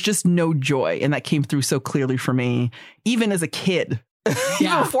there was just no joy. And that came through so clearly for me, even as a kid.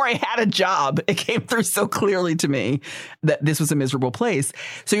 Even before I had a job, it came through so clearly to me that this was a miserable place.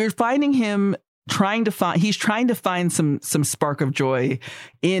 So you're finding him he's trying to find some spark of joy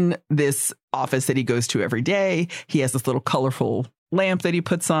in this office that he goes to every day. He has this little colorful lamp that he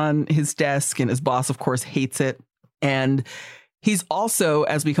puts on his desk, and his boss, of course, hates it. And he's also,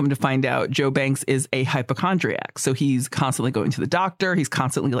 as we come to find out, Joe Banks is a hypochondriac. So he's constantly going to the doctor. He's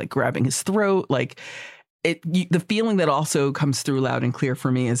constantly like grabbing his throat. Like the feeling that also comes through loud and clear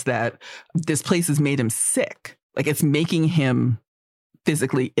for me is that this place has made him sick. Like it's making him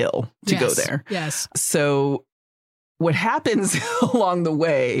physically ill to go there. Yes. So what happens along the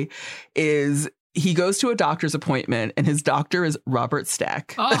way is he goes to a doctor's appointment and his doctor is Robert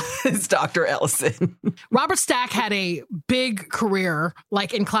Stack. Oh. It's Dr. Ellison. Robert Stack had a big career,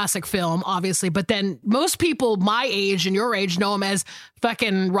 like in classic film, obviously. But then most people my age and your age know him as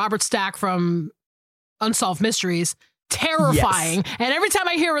fucking Robert Stack from Unsolved Mysteries. Terrifying. Yes. And every time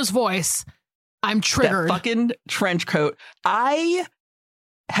I hear his voice, I'm triggered. That fucking trench coat. I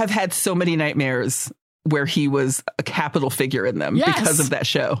have had so many nightmares where he was a capital figure in them because of that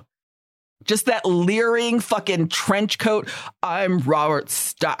show. Just that leering fucking trench coat. I'm Robert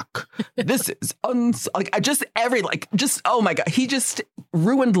Stack. This is oh my God. He just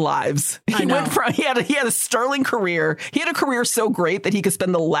ruined lives. He had a sterling career. He had a career so great that he could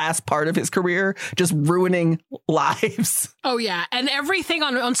spend the last part of his career just ruining lives. Oh yeah. And everything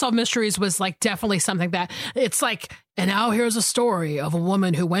on Unsolved Mysteries was like definitely something that it's like, and now here's a story of a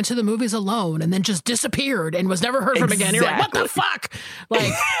woman who went to the movies alone and then just disappeared and was never heard from again. You're like, what the fuck?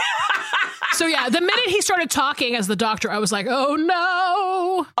 Like, so yeah, the minute he started talking as the doctor, I was like, oh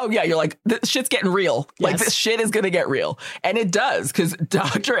no. Oh yeah, you're like, this shit's getting real. Like this shit is going to get real. And it does, because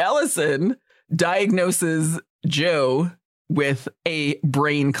Dr. Ellison diagnoses Joe with a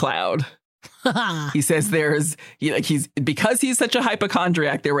brain cloud. He says because he's such a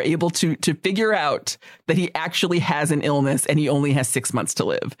hypochondriac, they were able to figure out that he actually has an illness and he only has 6 months to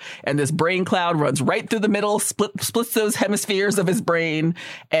live. And this brain cloud runs right through the middle, splits those hemispheres of his brain,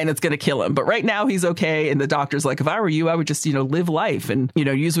 and it's going to kill him. But right now he's okay. And the doctor's like, if I were you, I would just, live life and,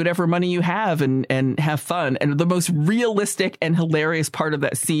 use whatever money you have and have fun. And the most realistic and hilarious part of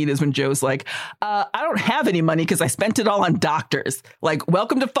that scene is when Joe's like, I don't have any money because I spent it all on doctors. Like,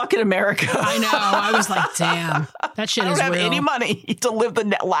 welcome to fucking America. I know. I was like, damn, that shit is real. I don't have any money to live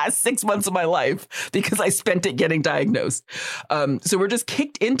the last 6 months of my life because I spent it getting diagnosed. So we're just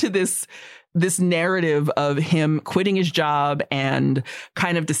kicked into this narrative of him quitting his job and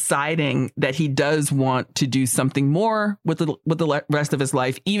kind of deciding that he does want to do something more with the rest of his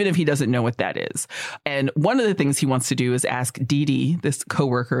life, even if he doesn't know what that is. And one of the things he wants to do is ask Dee Dee, this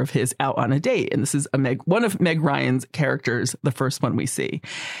coworker of his, out on a date. And this is one of Meg Ryan's characters, the first one we see.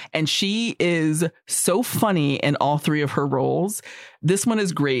 And she is so funny in all three of her roles. This one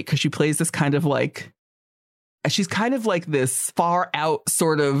is great because she plays this she's kind of like this far out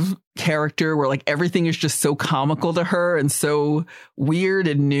sort of character where like everything is just so comical to her and so weird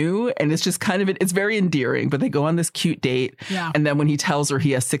and new. And it's just it's very endearing, but they go on this cute date. Yeah. And then when he tells her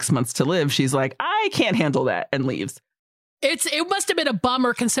he has 6 months to live, she's like, I can't handle that, and leaves. It must have been a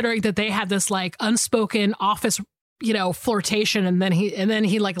bummer considering that they had this like unspoken office flirtation, and then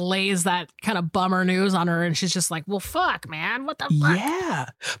he like lays that kind of bummer news on her, and she's just like, well, fuck, man, what the fuck? Yeah,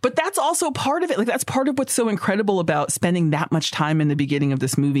 but that's also part of it. Like, that's part of what's so incredible about spending that much time in the beginning of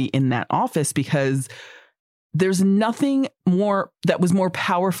this movie in that office, because there's nothing more that was more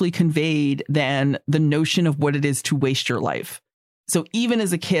powerfully conveyed than the notion of what it is to waste your life. So even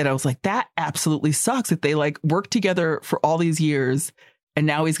as a kid, I was like, that absolutely sucks that they like worked together for all these years and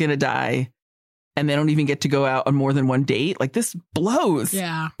now he's going to die. And they don't even get to go out on more than one date. Like, this blows.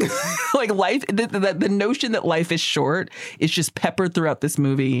 Yeah. Like, life, the notion that life is short is just peppered throughout this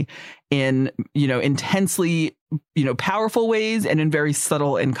movie in, intensely, powerful ways and in very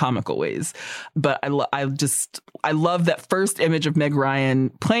subtle and comical ways. But I love that first image of Meg Ryan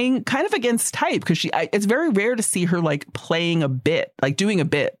playing kind of against type, because it's very rare to see her like playing a bit, like doing a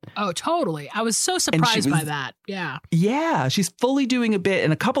bit. Oh, totally. I was so surprised by that. Yeah. Yeah. She's fully doing a bit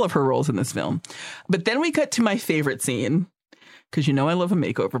in a couple of her roles in this film. But then we cut to my favorite scene, because I love a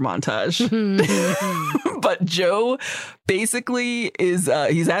makeover montage. But Joe basically he's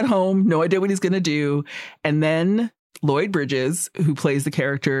at home, no idea what he's going to do. And then Lloyd Bridges, who plays the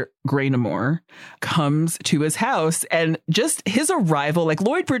character Gray Namor, comes to his house, and just his arrival, like,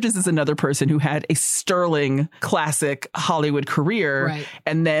 Lloyd Bridges is another person who had a sterling classic Hollywood career. Right.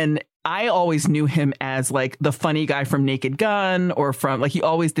 And then I always knew him as like the funny guy from Naked Gun, or from he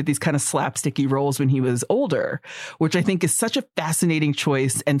always did these kind of slapsticky roles when he was older, which I think is such a fascinating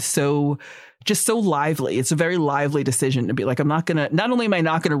choice and so lively. It's a very lively decision to be like, not only am I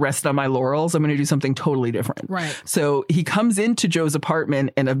not going to rest on my laurels, I'm going to do something totally different. Right. So he comes into Joe's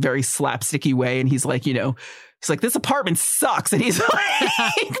apartment in a very slapsticky way, and he's like, he's like, this apartment sucks. And he's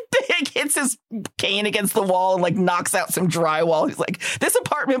like, hits his cane against the wall and like knocks out some drywall. He's like, this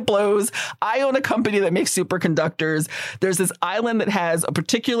apartment blows. I own a company that makes superconductors. There's this island that has a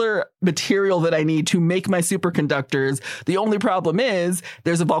particular material that I need to make my superconductors. The only problem is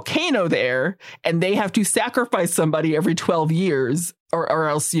there's a volcano there, and they have to sacrifice somebody every 12 years. Or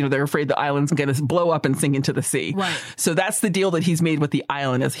else, they're afraid the island's going to blow up and sink into the sea. Right. So that's the deal that he's made with the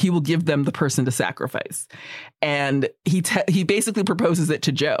island, is he will give them the person to sacrifice. And he basically proposes it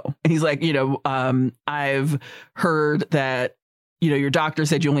to Joe. And he's like, I've heard that, your doctor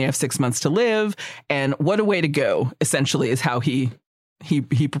said you only have 6 months to live. And what a way to go, essentially, is how he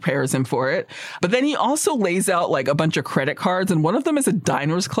prepares him for it. But then he also lays out like a bunch of credit cards. And one of them is a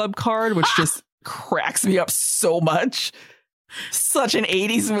Diners Club card, which just cracks me up so much. Such an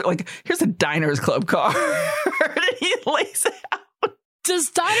 80s, like, here's a Diners Club card. And he lays it out. Does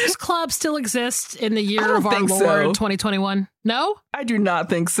Diners Club still exist in the year of our Lord, so. 2021? No? I do not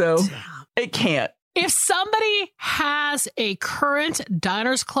think so. It can't. If somebody has a current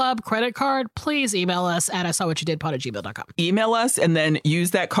Diners Club credit card, please email us at isawwhatyoudidpod@gmail.com. Email us and then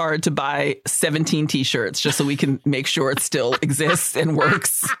use that card to buy 17 t-shirts just so we can make sure it still exists and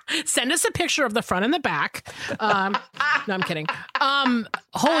works. Send us a picture of the front and the back. No, I'm kidding.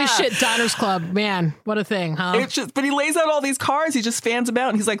 Holy shit, Diners Club, man, what a thing, huh? But he lays out all these cards. He just fans them out,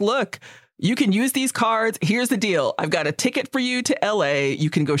 and he's like, look, you can use these cards. Here's the deal. I've got a ticket for you to LA.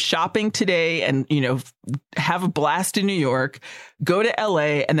 You can go shopping today and, have a blast in New York, go to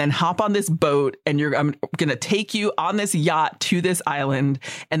LA, and then hop on this boat. And I'm going to take you on this yacht to this island.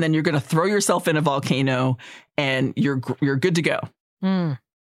 And then you're going to throw yourself in a volcano and you're good to go.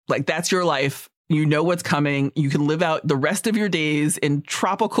 Like, that's your life. You know what's coming. You can live out the rest of your days in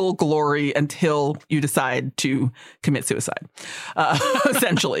tropical glory until you decide to commit suicide,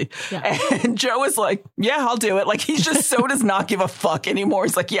 essentially. Yeah. And Joe is like, yeah, I'll do it. Like, he's just so does not give a fuck anymore.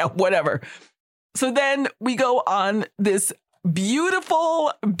 He's like, yeah, whatever. So then we go on this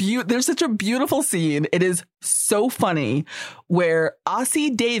there's such a beautiful scene. It is so funny where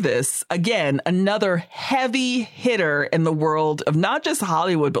Ossie Davis, again, another heavy hitter in the world of not just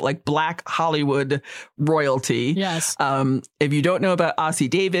Hollywood, but like Black Hollywood royalty. Yes. If you don't know about Ossie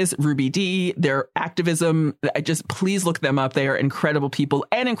Davis, Ruby Dee, their activism, please look them up. They are incredible people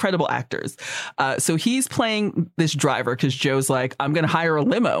and incredible actors. So he's playing this driver because Joe's like, I'm going to hire a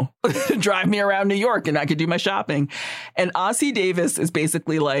limo to drive me around New York and I could do my shopping. And Ossie Davis is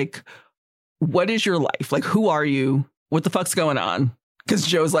basically like, what is your life? Like, who are you? What the fuck's going on? Because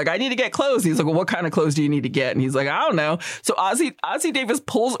Joe's like, I need to get clothes. He's like, well, what kind of clothes do you need to get? And he's like, I don't know. So Ossie Davis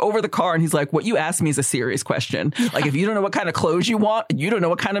pulls over the car and he's like, what you asked me is a serious question. Like, if you don't know what kind of clothes you want, you don't know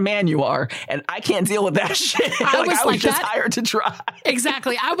what kind of man you are. And I can't deal with that shit. I was just hired to drive.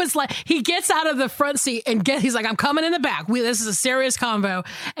 Exactly. I was like, he gets out of the front seat and he's like, I'm coming in the back. This is a serious convo.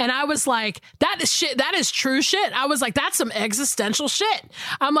 And I was like, that is shit. That is true shit. I was like, that's some existential shit.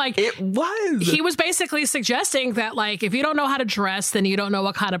 I'm like, it was. He was basically suggesting that, like, if you don't know how to dress, then you don't know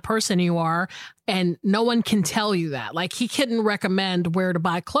what kind of person you are, and no one can tell you that. Like, he couldn't recommend where to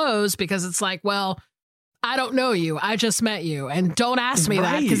buy clothes because it's like, well, I don't know you. I just met you. And don't ask me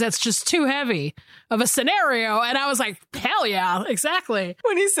that because that's just too heavy of a scenario. And I was like, hell yeah, exactly.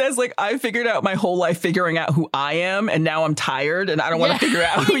 When he says, like, I figured out my whole life figuring out who I am, and now I'm tired and I don't want to figure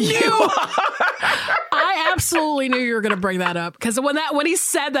out who you are. I absolutely knew you were going to bring that up because when he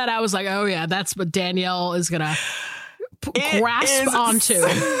said that, I was like, oh yeah, that's what Danielle is going to grasp onto.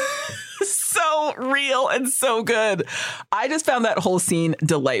 So real and so good. I just found that whole scene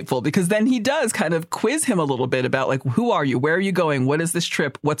delightful because then he does kind of quiz him a little bit about, like, who are you? Where are you going? What is this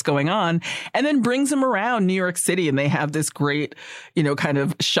trip? What's going on? And then brings him around New York City, and they have this great, kind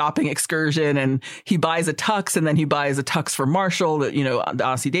of shopping excursion, and he buys a tux, and then he buys a tux for Marshall, the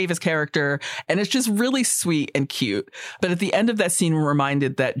Ossie Davis character. And it's just really sweet and cute. But at the end of that scene, we're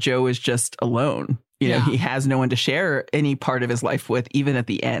reminded that Joe is just alone. He has no one to share any part of his life with, even at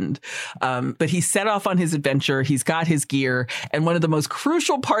the end. But he set off on his adventure. He's got his gear. And one of the most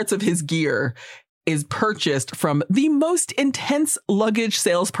crucial parts of his gear is purchased from the most intense luggage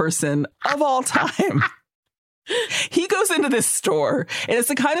salesperson of all time. He goes into this store, and it's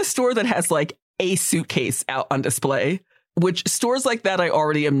the kind of store that has like a suitcase out on display. Which stores like that I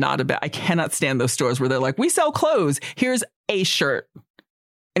already am not about. I cannot stand those stores where they're like, we sell clothes. Here's a shirt.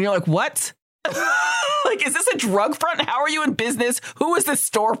 And you're like, what? Like, is this a drug front? How are you in business? Who is this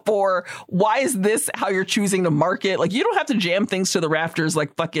store for? Why is this how you're choosing to market? Like, you don't have to jam things to the rafters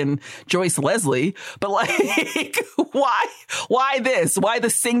like fucking Joyce Leslie, but like, why this? Why the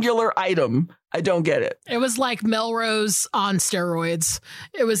singular item? I don't get it. It was like Melrose on steroids.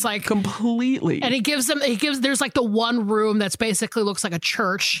 It was like completely. And there's like the one room that's basically looks like a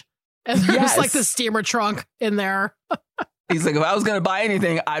church. And there's like the steamer trunk in there. He's like, if I was going to buy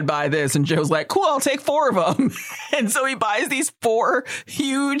anything, I'd buy this. And Joe's like, cool, I'll take 4 of them. And so he buys these 4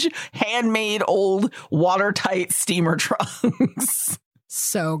 huge, handmade, old, watertight steamer trunks.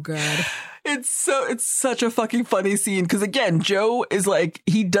 So good. It's such a fucking funny scene. Because again, Joe is like,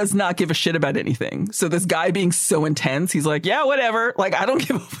 he does not give a shit about anything. So this guy being so intense, he's like, yeah, whatever. Like, you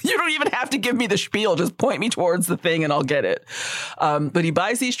don't even have to give me the spiel. Just point me towards the thing and I'll get it. But he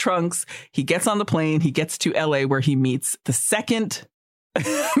buys these trunks. He gets on the plane. He gets to LA where he meets the second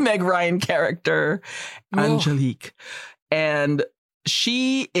Meg Ryan character, Angelique. And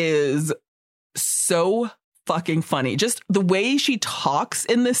she is so fucking funny. Just the way she talks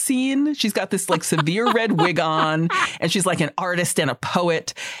in this scene. She's got this like severe red wig on, and she's like an artist and a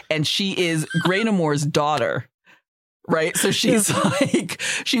poet, and she is Grey Namore's daughter. Right. So she's like,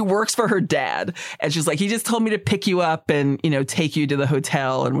 she works for her dad, and she's like, he just told me to pick you up and, take you to the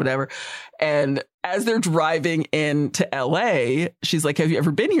hotel and whatever. And as they're driving into LA, she's like, have you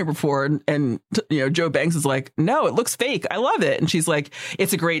ever been here before? And Joe Banks is like, no, it looks fake. I love it. And she's like,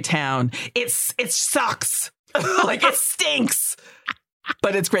 it's a great town. It sucks. Like, it stinks.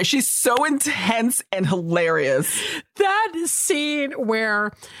 But it's great. She's so intense and hilarious. That scene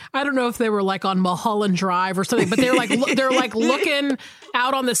where, I don't know if they were like on Mulholland Drive or something, but they're like looking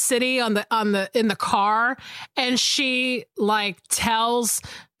out on the city in the car, and she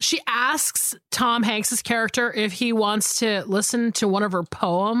asks Tom Hanks's character if he wants to listen to one of her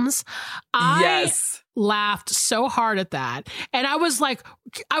poems. I laughed so hard at that. And I was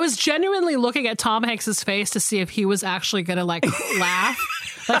genuinely looking at Tom Hanks's face to see if he was actually going to like laugh.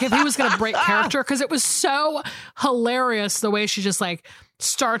 Like if he was going to break character, because it was so hilarious the way she just like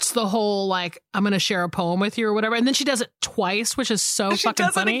starts the whole like, I'm going to share a poem with you or whatever. And then she does it twice, which is so fucking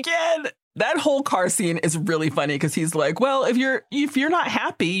funny. She does it again. That whole car scene is really funny because he's like, well, if you're not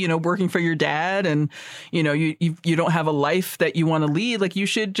happy, you know, working for your dad and, you know, you don't have a life that you want to lead, like you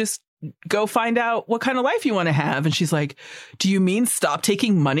should just go find out what kind of life you want to have. And she's like, do you mean stop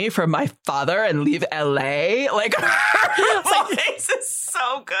taking money from my father and leave LA? Like, her voice is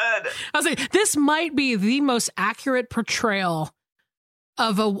so good. I was like, this might be the most accurate portrayal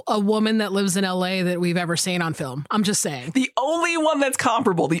of a woman that lives in LA that we've ever seen on film. I'm just saying. The only one that's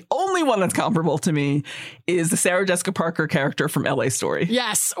comparable to me is the Sarah Jessica Parker character from LA Story.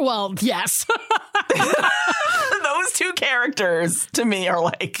 Yes. Well, yes. Those two characters to me are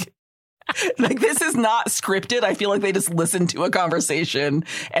like this is not scripted. I feel like they just listened to a conversation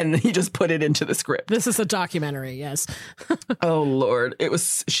and he just put it into the script. This is a documentary. Yes. Oh, Lord. It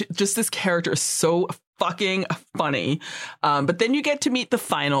was just this character is so fucking funny. But then you get to meet the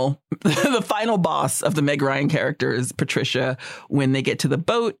final boss of the Meg Ryan characters, Patricia, when they get to the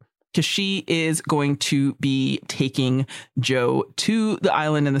boat, because she is going to be taking Joe to the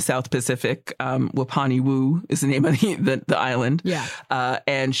island in the South Pacific. Wapani Wu is the name of the island. Yeah.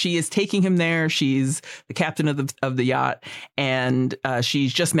 And she is taking him there. She's the captain of the yacht, and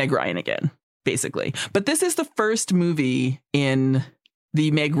she's just Meg Ryan again, basically. But this is the first movie in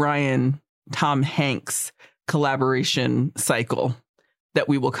the Meg Ryan Tom Hanks collaboration cycle that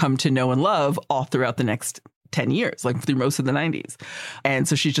we will come to know and love all throughout the next 10 years, like through most of the 90s. And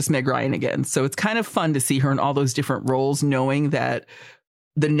so she's just Meg Ryan again. So it's kind of fun to see her in all those different roles, knowing that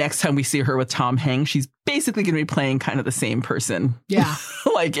the next time we see her with Tom Hanks, she's basically going to be playing kind of the same person. Yeah.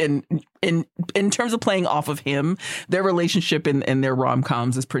 Like in terms of playing off of him, their relationship in their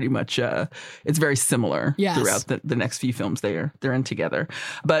rom-coms is pretty much, it's very similar throughout the next few films they're in together.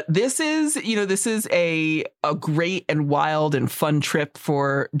 But this is a great and wild and fun trip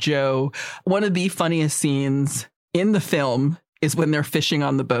for Joe. One of the funniest scenes in the film is when they're fishing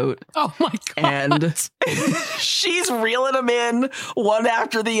on the boat. Oh my God. And she's reeling them in one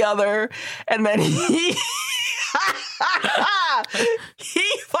after the other. And then he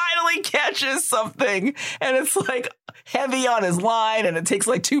finally catches something, and it's like heavy on his line, and it takes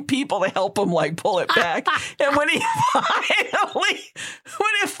like two people to help him like pull it back. And when it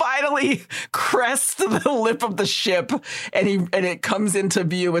finally crests the lip of the ship and it comes into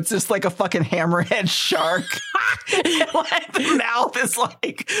view, it's just like a fucking hammerhead shark. And like the mouth is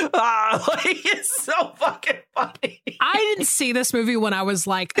like it's so fucking funny. I didn't see this movie when I was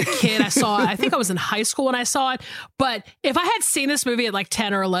like a kid. I saw it. I think I was in high school when I saw it. But if I had seen this movie at like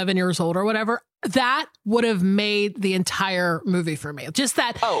 10 or 11 years old or whatever, that would have made the entire movie for me. Just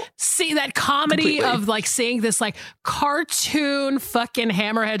that, see that comedy completely. Of like seeing this like cartoon fucking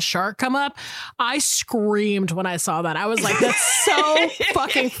hammerhead shark come up. I screamed when I saw that. I was like, that's so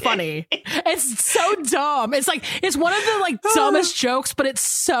fucking funny. It's so dumb. It's like, it's one of the like dumbest jokes, but it's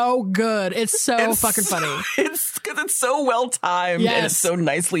so good. It's fucking funny. It's because it's so well timed and it's so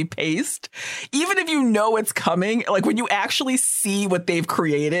nicely paced. Even if you know it's coming, like when you actually see what they've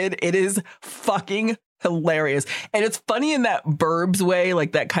created, it is fucking hilarious. And it's funny in that Burbs way,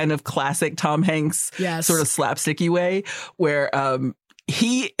 like that kind of classic Tom Hanks sort of slapsticky way, where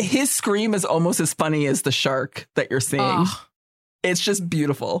his scream is almost as funny as the shark that you're seeing. Oh. It's just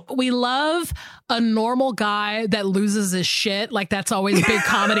beautiful. We love a normal guy that loses his shit. Like that's always big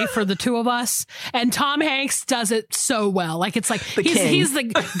comedy for the two of us. And Tom Hanks does it so well. Like it's like he's the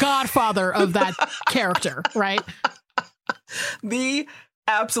godfather of that character, right? The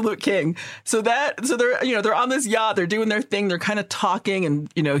absolute king. So they're on this yacht, they're doing their thing, they're kind of talking, and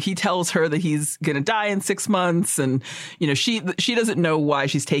he tells her that he's gonna die in 6 months, and she doesn't know why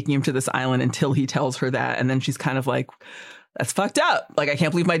she's taking him to this island until he tells her that, and then she's kind of like, that's fucked up. Like, I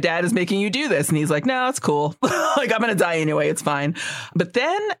can't believe my dad is making you do this. And he's like, no, it's cool. Like, I'm gonna die anyway, it's fine. But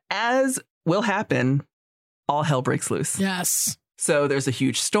then, as will happen, all hell breaks loose. Yes. So there's a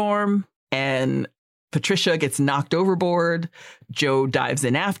huge storm, and Patricia gets knocked overboard. Joe dives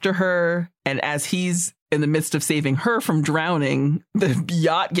in after her. And as he's in the midst of saving her from drowning, the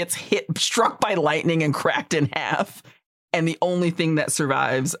yacht gets struck by lightning and cracked in half. And the only thing that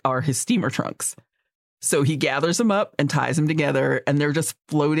survives are his steamer trunks. So he gathers them up and ties them together, and they're just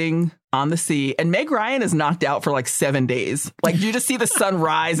floating on the sea. And Meg Ryan is knocked out for like 7 days. Like, you just see the sun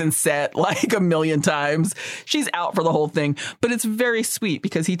rise and set like a million times. She's out for the whole thing. But it's very sweet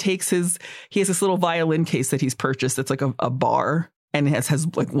because he has this little violin case that he's purchased. It's like a bar and it has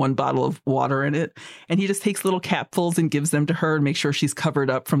like one bottle of water in it. And he just takes little capfuls and gives them to her and makes sure she's covered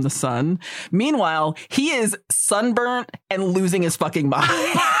up from the sun. Meanwhile, he is sunburnt and losing his fucking mind.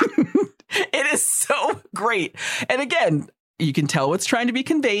 It is so great. And again, you can tell what's trying to be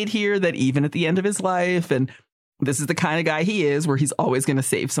conveyed here, that even at the end of his life, and this is the kind of guy he is, where he's always going to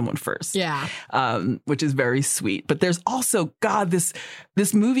save someone first. Yeah. Which is very sweet. But there's also, God, this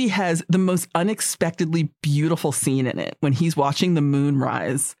movie has the most unexpectedly beautiful scene in it when he's watching the moon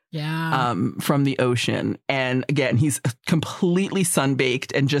rise from the ocean. And again, he's completely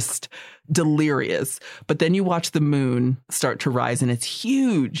sunbaked and just delirious. But then you watch the moon start to rise and it's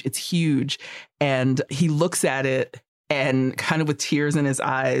huge. It's huge. And he looks at it and kind of with tears in his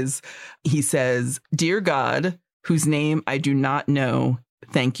eyes, he says, "Dear God, whose name I do not know,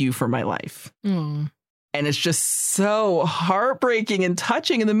 thank you for my life." And it's just so heartbreaking and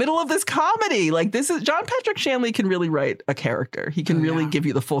touching in the middle of this comedy. Like, this is John Patrick Shanley can really write a character. He can really give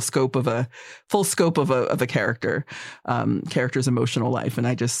you the full scope of a character, character's emotional life. And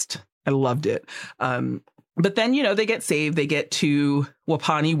I loved it. But then, they get saved. They get to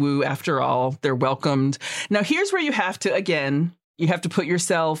Wapani Wu after all. They're welcomed. Now, here's where you have to put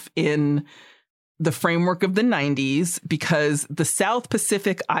yourself in the framework of the 90s, because the South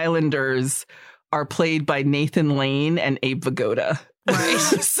Pacific Islanders are played by Nathan Lane and Abe Vigoda. Right.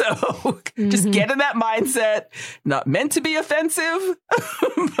 So just get in that mindset. Not meant to be offensive,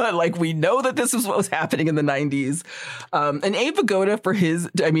 but like, we know that this is what was happening in the 90s. And Abe Vigoda,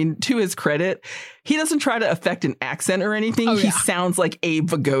 to his credit, he doesn't try to affect an accent or anything. He sounds like Abe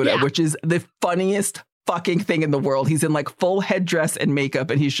Vigoda, which is the funniest fucking thing in the world. He's in like full headdress and makeup,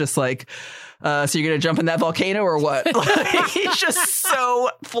 and he's just like, so you're going to jump in that volcano or what? Like, he's just so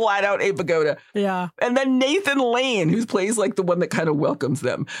flat out Abe Vigoda. Yeah. And then Nathan Lane, who plays like the one that kind of welcomes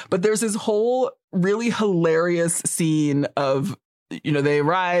them. But there's this whole really hilarious scene of, they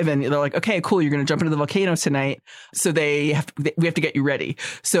arrive and they're like, okay, cool, you're going to jump into the volcano tonight. So we have to get you ready.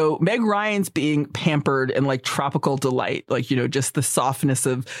 So Meg Ryan's being pampered in like tropical delight, like, just the softness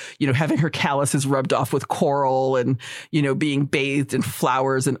of, having her calluses rubbed off with coral and, being bathed in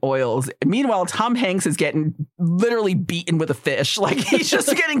flowers and oils. And meanwhile, Tom Hanks is getting literally beaten with a fish. Like, he's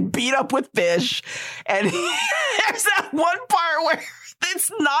just getting beat up with fish. And there's that one part where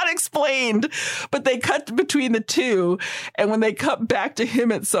it's not explained, but they cut between the two. And when they cut back to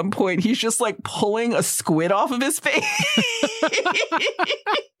him at some point, he's just like pulling a squid off of his face.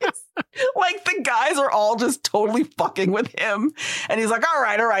 Like, the guys are all just totally fucking with him. And he's like, all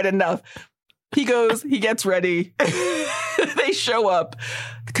right, enough. He goes, he gets ready. They show up,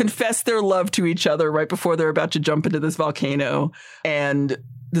 confess their love to each other right before they're about to jump into this volcano, and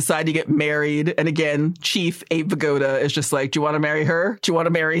decide to get married. And again, Chief Abe Vigoda is just like, do you want to marry her? Do you want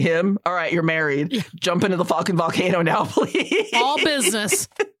to marry him? All right, you're married. Yeah. Jump into the fucking volcano now, please. All business.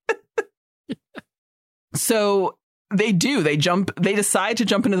 So they do. They decide to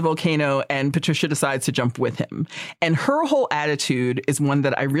jump into the volcano, and Patricia decides to jump with him. And her whole attitude is one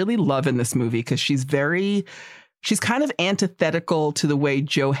that I really love in this movie, because she's kind of antithetical to the way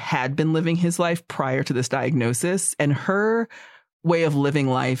Joe had been living his life prior to this diagnosis. And her way of living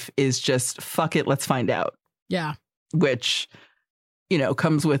life is just, fuck it, let's find out. Yeah. Which,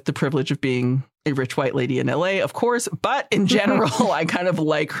 comes with the privilege of being a rich white lady in LA, of course. But in general, I kind of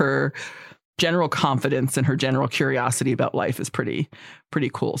like her general confidence and her general curiosity about life is pretty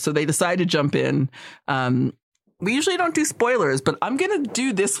cool. So they decide to jump in. We usually don't do spoilers, but I'm going to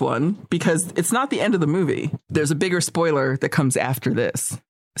do this one because it's not the end of the movie. There's a bigger spoiler that comes after this.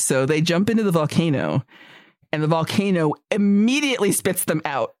 So they jump into the volcano, and the volcano immediately spits them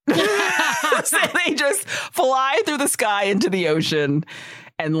out. So they just fly through the sky into the ocean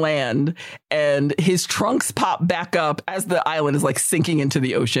and land, and his trunks pop back up as the island is like sinking into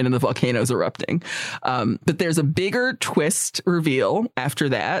the ocean and the volcano's erupting. But there's a bigger twist reveal after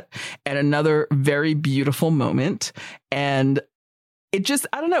that, and another very beautiful moment. And it just,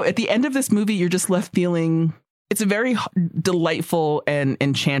 I don't know, at the end of this movie, you're just left feeling, it's a very delightful and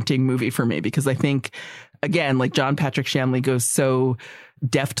enchanting movie for me, because I think, again, like, John Patrick Shanley goes so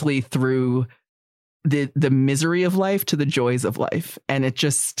deftly through the misery of life to the joys of life. And it's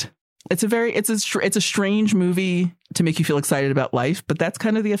a strange movie to make you feel excited about life, but that's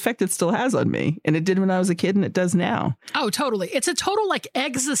kind of the effect it still has on me. And it did when I was a kid, and it does now. Oh, totally. It's a total like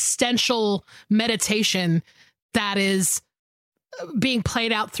existential meditation that is being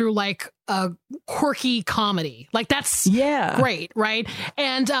played out through like a quirky comedy. Like, that's great. Right.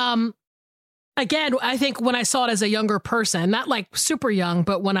 And, again, I think when I saw it as a younger person, not like super young,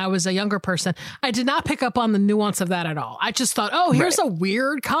 but when I was a younger person, I did not pick up on the nuance of that at all. I just thought, oh, here's a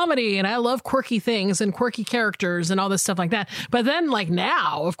weird comedy and I love quirky things and quirky characters and all this stuff like that. But then like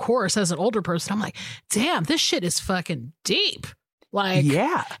now, of course, as an older person, I'm like, damn, this shit is fucking deep. Like,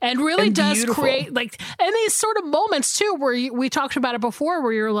 yeah, and really and does beautiful. Create like, and these sort of moments too, where we talked about it before,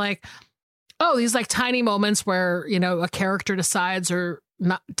 where you're like, oh, these like tiny moments where, you know, a character decides or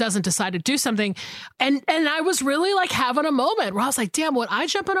doesn't decide to do something. And I was really like having a moment where I was like, damn, would I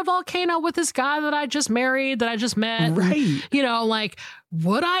jump in a volcano with this guy that I just married, that I just met? Right. And, you know, like,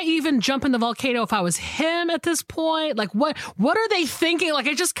 would I even jump in the volcano if I was him at this point? Like, what are they thinking? Like,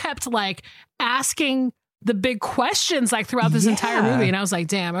 I just kept like asking the big questions like throughout this entire movie. And I was like,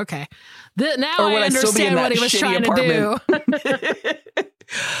 damn, okay. Now I understand what he was trying to do.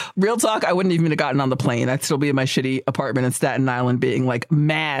 Real talk, I wouldn't even have gotten on the plane. I'd still be in my shitty apartment in Staten Island being like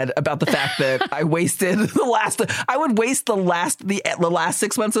mad about the fact that I wasted I would waste the last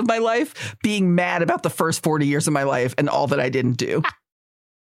 6 months of my life being mad about the first 40 years of my life and all that I didn't do.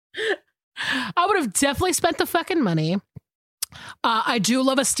 I would have definitely spent the fucking money. I do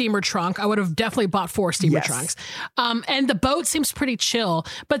love a steamer trunk. I would have definitely bought 4 steamer trunks. And the boat seems pretty chill.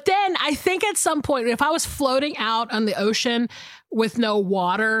 But then I think at some point, if I was floating out on the ocean with no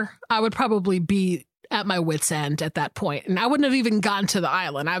water, I would probably be at my wit's end at that point. And I wouldn't have even gotten to the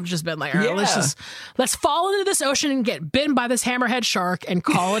island. I've just been like, all right, let's fall into this ocean and get bitten by this hammerhead shark and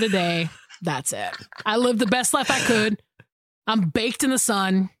call it a day. That's it. I lived the best life I could. I'm baked in the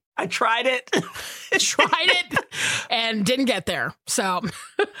sun. I tried it. And didn't get there. So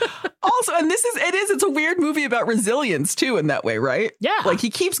also, and it's a weird movie about resilience too in that way, right? Yeah. Like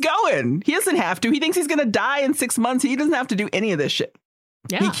he keeps going. He doesn't have to. He thinks he's going to die in 6 months. He doesn't have to do any of this shit.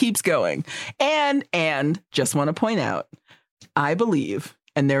 Yeah. He keeps going. And just want to point out, I believe,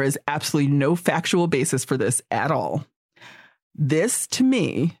 and there is absolutely no factual basis for this at all, this, to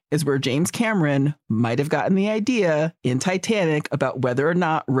me, is where James Cameron might have gotten the idea in Titanic about whether or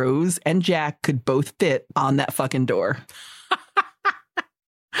not Rose and Jack could both fit on that fucking door.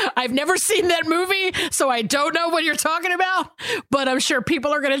 I've never seen that movie, so I don't know what you're talking about, but I'm sure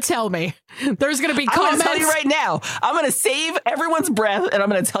people are going to tell me. There's going to be comments. I'm going to tell you right now. I'm going to save everyone's breath, and I'm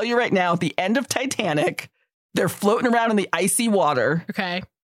going to tell you right now, at the end of Titanic, they're floating around in the icy water. Okay.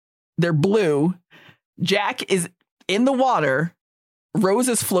 They're blue. Jack is in the water. Rose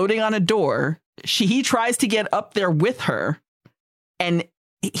is floating on a door. He tries to get up there with her and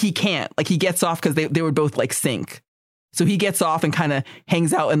he can't. Like he gets off because they would both like sink. So he gets off and kind of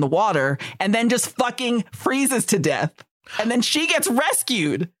hangs out in the water and then just fucking freezes to death. And then she gets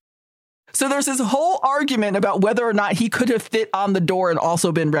rescued. So there's this whole argument about whether or not he could have fit on the door and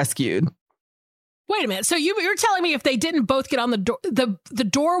also been rescued. Wait a minute. So you're telling me if they didn't both get on the door, the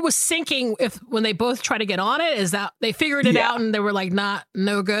door was sinking when they both try to get on it? Is that they figured it out and they were like,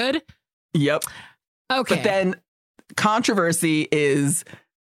 no good? Yep. Okay. But then controversy is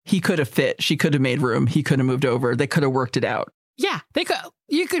he could have fit. She could have made room. He could have moved over. They could have worked it out. Yeah, they could.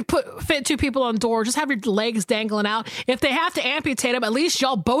 You could fit 2 people on the door. Just have your legs dangling out. If they have to amputate them, at least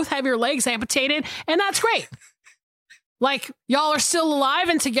y'all both have your legs amputated, and that's great. Like, y'all are still alive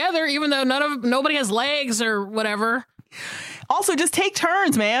and together, even though nobody has legs or whatever. Also, just take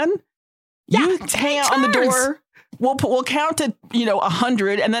turns, man. Yeah, you hang out on the door. We'll count to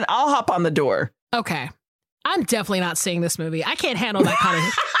 100, and then I'll hop on the door. Okay, I'm definitely not seeing this movie. I can't handle that kind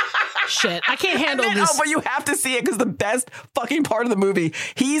of shit. I can't handle this. Oh, but you have to see it because the best fucking part of the movie,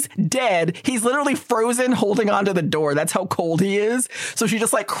 he's dead. He's literally frozen holding onto the door. That's how cold he is. So she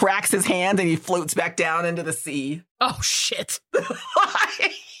just like cracks his hand and he floats back down into the sea. Oh, shit.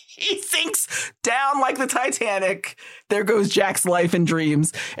 He sinks down like the Titanic. There goes Jack's life and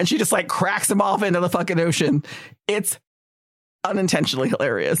dreams. And she just like cracks him off into the fucking ocean. It's unintentionally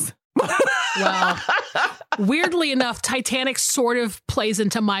hilarious. Well, weirdly enough, Titanic sort of plays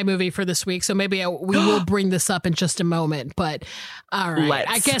into my movie for this week, so maybe we will bring this up in just a moment. But all right,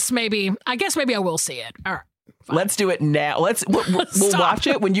 I guess maybe I will see it. All right, fine. Let's do it now. We'll watch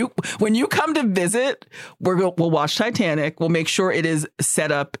it when you come to visit. We'll watch Titanic. We'll make sure it is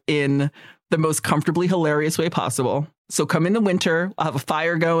set up in the most comfortably hilarious way possible. So come in the winter. I'll have a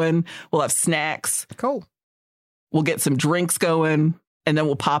fire going. We'll have snacks. Cool. We'll get some drinks going. And then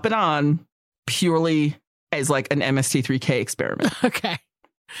we'll pop it on purely as like an MST3K experiment. Okay.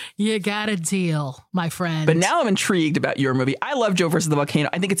 You got a deal, my friend. But now I'm intrigued about your movie. I love Joe versus the Volcano.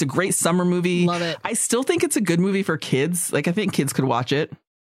 I think it's a great summer movie. Love it. I still think it's a good movie for kids. Like I think kids could watch it.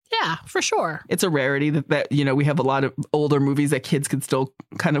 Yeah, for sure. It's a rarity that we have a lot of older movies that kids can still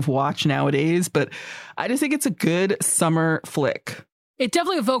kind of watch nowadays. But I just think it's a good summer flick. it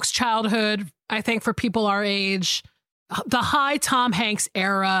definitely evokes childhood, I think, for people our age. The high Tom Hanks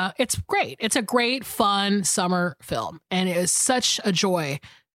era. It's great. It's a great, fun summer film. And it is such a joy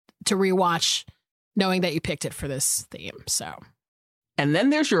to rewatch knowing that you picked it for this theme. So, and then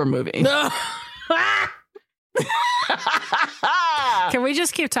there's your movie. Can we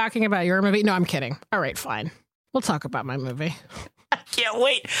just keep talking about your movie? No, I'm kidding. All right, fine. We'll talk about my movie. I can't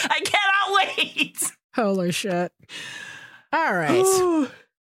wait. I cannot wait. Holy shit. All right.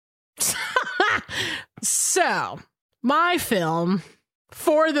 So, my film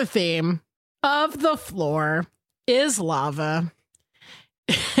for the theme of the floor is lava.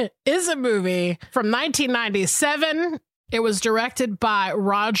 Is a movie from 1997. It was directed by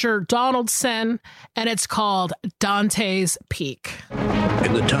Roger Donaldson, and it's called Dante's Peak.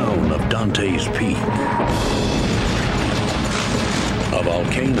 In the town of Dante's Peak, a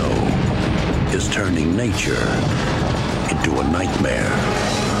volcano is turning nature into a nightmare.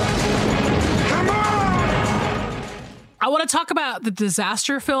 I want to talk about the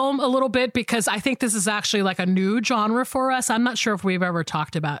disaster film a little bit because I think this is actually like a new genre for us. I'm not sure if we've ever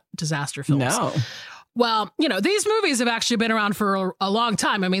talked about disaster films. No. Well, you know, these movies have actually been around for a long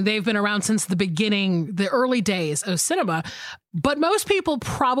time. I mean, they've been around since the beginning, the early days of cinema. But most people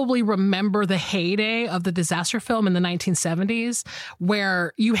probably remember the heyday of the disaster film in the 1970s,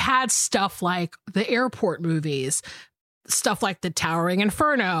 where you had stuff like the airport movies, stuff like the Towering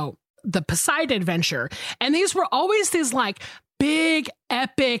Inferno, the Poseidon Adventure. And these were always these like big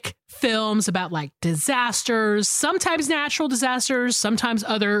epic films about like disasters, sometimes natural disasters, sometimes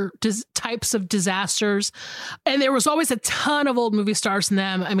other types of disasters. And there was always a ton of old movie stars in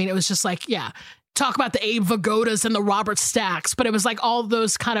them. I mean, it was just like, yeah, talk about the Abe Vigodas and the Robert Stacks, but it was like all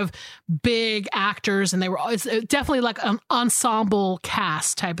those kind of big actors. And they were it's definitely like an ensemble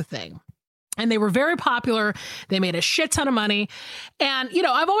cast type of thing. And they were very popular. They made a shit ton of money. And, you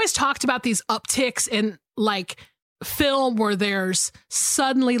know, I've always talked about these upticks in like film where there's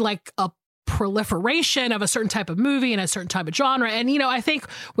suddenly like a proliferation of a certain type of movie and a certain type of genre. And, you know, I think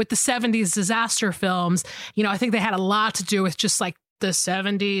with the 70s disaster films, you know, I think they had a lot to do with just like the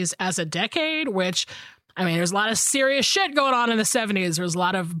 70s as a decade, which, I mean, there's a lot of serious shit going on in the 70s. There's a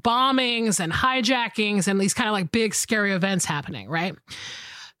lot of bombings and hijackings and these kind of like big scary events happening, right?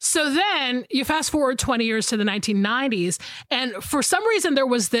 So then you fast forward 20 years to the 1990s, and for some reason there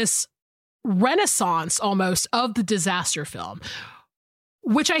was this renaissance almost of the disaster film,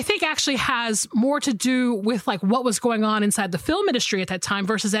 which I think actually has more to do with like what was going on inside the film industry at that time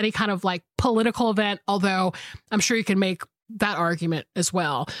versus any kind of like political event, although I'm sure you can make that argument as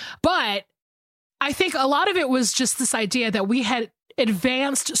well. But I think a lot of it was just this idea that we had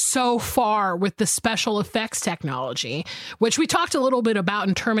advanced so far with the special effects technology, which we talked a little bit about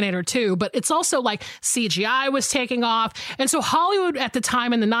in Terminator 2, but it's also like CGI was taking off. And so Hollywood at the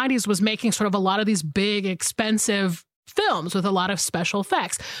time in the 90s was making sort of a lot of these big, expensive films with a lot of special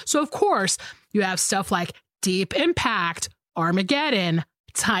effects. So of course, you have stuff like Deep Impact, Armageddon,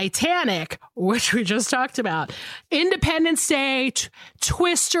 Titanic, which we just talked about, Independence Day,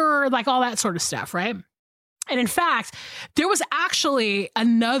 Twister, like all that sort of stuff, right? And in fact, there was actually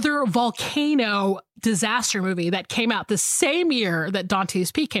another volcano disaster movie that came out the same year that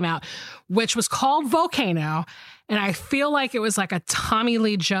Dante's Peak came out, which was called Volcano. And I feel like it was like a Tommy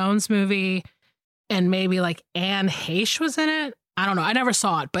Lee Jones movie and maybe like Anne Heche was in it. I don't know. I never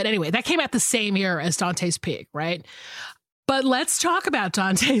saw it. But anyway, that came out the same year as Dante's Peak, right? But let's talk about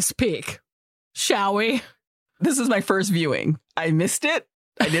Dante's Peak, shall we? This is my first viewing. I missed it.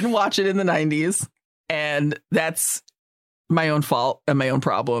 I didn't watch it in the 90s. And that's my own fault and my own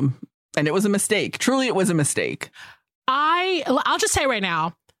problem. And it was a mistake. Truly, it was a mistake. I'll just say right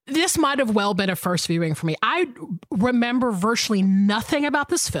now, this might have well been a first viewing for me. I remember virtually nothing about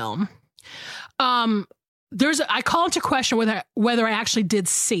this film. I call into question whether I actually did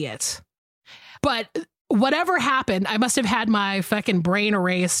see it. But whatever happened, I must have had my fucking brain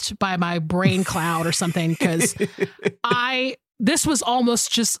erased by my brain cloud or something, because this was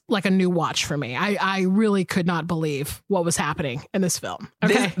almost just like a new watch for me. I really could not believe what was happening in this film.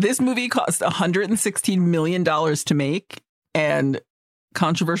 Okay. This movie cost $116 million to make, and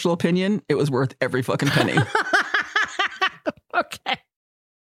controversial opinion, it was worth every fucking penny. Okay.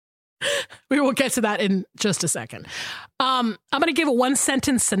 We will get to that in just a second. I'm going to give a one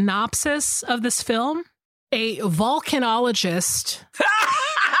sentence synopsis of this film. A volcanologist.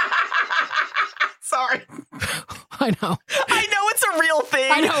 Sorry. I know it's a real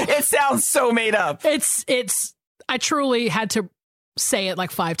thing. I know. It sounds so made up. I truly had to say it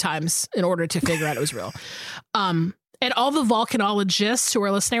like 5 times in order to figure out it was real. And all the volcanologists who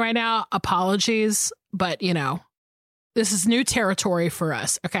are listening right now, apologies, but you know, this is new territory for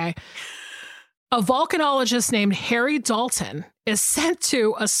us, okay? A volcanologist named Harry Dalton is sent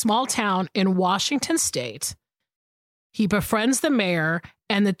to a small town in Washington state. He befriends the mayor,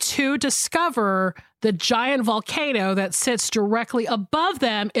 and the two discover the giant volcano that sits directly above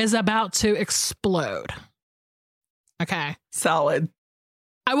them is about to explode. Okay. Solid.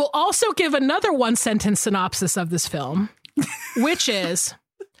 I will also give another one-sentence synopsis of this film, which is,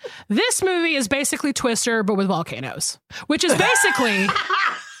 this movie is basically Twister, but with volcanoes, which is basically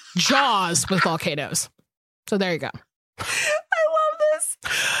Jaws with volcanoes. So there you go. I love this.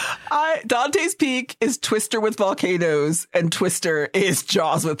 Dante's Peak is Twister with volcanoes, and Twister is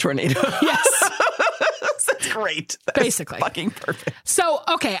Jaws with tornadoes. Yes. That's great. That's basically fucking perfect. So,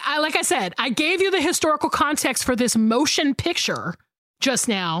 okay, like I said, I gave you the historical context for this motion picture just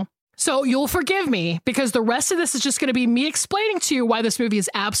now. So you'll forgive me because the rest of this is just going to be me explaining to you why this movie is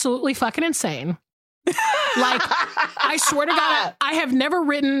absolutely fucking insane. Like, I swear to God, I have never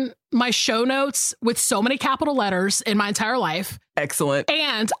written my show notes with so many capital letters in my entire life. Excellent.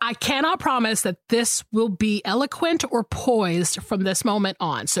 And I cannot promise that this will be eloquent or poised from this moment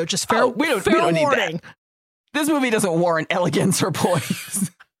on. So just fair, we don't warning. need that. This movie doesn't warrant elegance or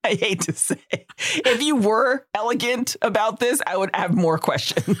poise. I hate to say. If you were elegant about this, I would have more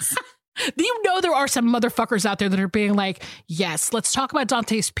questions. You know, there are some motherfuckers out there that are being like, yes, let's talk about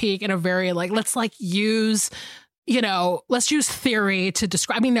Dante's Peak in a very let's use, let's use theory to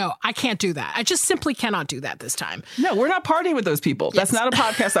describe. I mean, no, I can't do that. I just simply cannot do that this time. No, we're not partying with those people. Yes. That's not a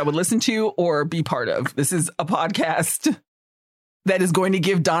podcast I would listen to or be part of. This is a podcast that is going to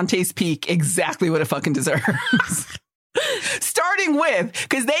give Dante's Peak exactly what it fucking deserves. Starting with,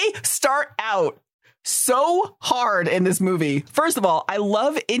 because they start out so hard in this movie. First of all, I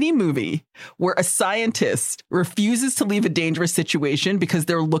love any movie where a scientist refuses to leave a dangerous situation because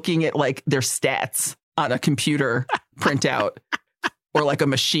they're looking at their stats on a computer printout or a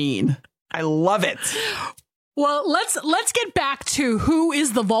machine. I love it. Well, let's get back to who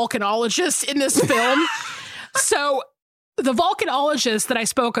is the volcanologist in this film. So the volcanologist that I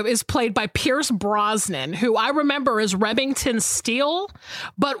spoke of is played by Pierce Brosnan, who I remember as Remington Steele,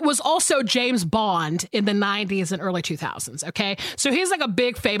 but was also James Bond in the 90s and early 2000s. Okay. So he's a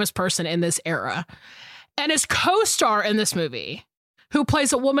big famous person in this era. And his co-star in this movie, who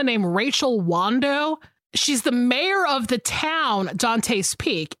plays a woman named Rachel Wando, she's the mayor of the town Dante's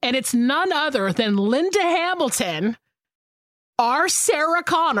Peak. And it's none other than Linda Hamilton, our Sarah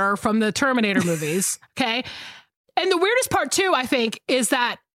Connor from the Terminator movies. Okay. And the weirdest part, too, I think, is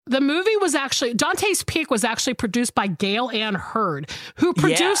that the movie was actually, Dante's Peak was actually produced by Gail Ann Hurd, who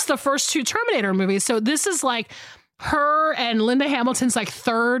produced the first two Terminator movies. So this is her and Linda Hamilton's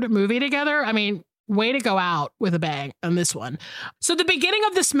third movie together. I mean, way to go out with a bang on this one. So the beginning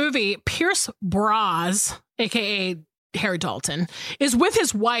of this movie, Pierce Bros, aka Harry Dalton, is with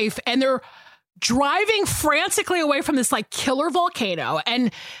his wife, and they're driving frantically away from this killer volcano,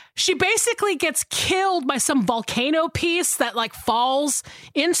 and she basically gets killed by some volcano piece that falls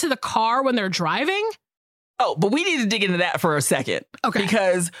into the car when they're driving. Oh, but we need to dig into that for a second. Okay.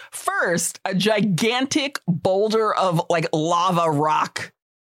 Because first, a gigantic boulder of lava rock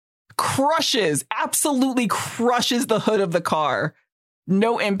absolutely crushes the hood of the car.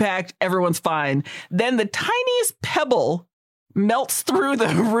 No impact. Everyone's fine. Then the tiniest pebble melts through the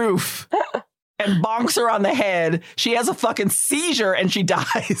roof and bonks her on the head. She has a fucking seizure and she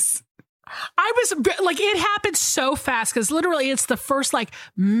dies. I was it happened so fast because literally it's the first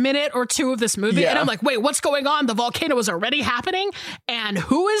minute or two of this movie. And I'm wait, what's going on? The volcano is already happening. And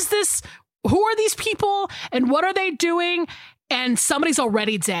who is this? Who are these people? And what are they doing? And somebody's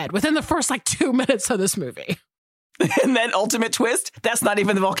already dead within the first 2 minutes of this movie. And then ultimate twist, that's not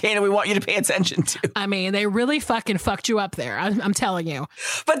even the volcano we want you to pay attention to. I mean, they really fucking fucked you up there. I'm telling you.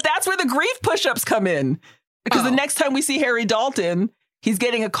 But that's where the grief push-ups come in. Because the next time we see Harry Dalton, he's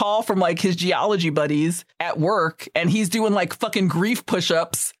getting a call from his geology buddies at work, and he's doing fucking grief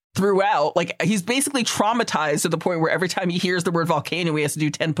push-ups throughout. He's basically traumatized to the point where every time he hears the word volcano, he has to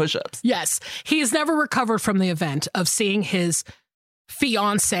do 10 push-ups. Yes. He's never recovered from the event of seeing his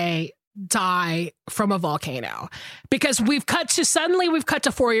fiance die from a volcano, because we've cut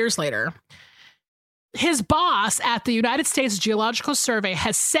to 4 years later. His boss at the United States Geological Survey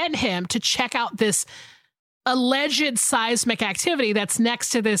has sent him to check out this alleged seismic activity that's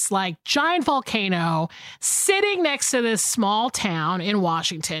next to this giant volcano sitting next to this small town in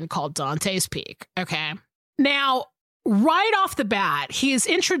Washington called Dante's Peak. Okay. Now, right off the bat, he is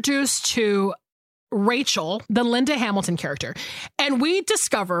introduced to Rachel, the Linda Hamilton character, and we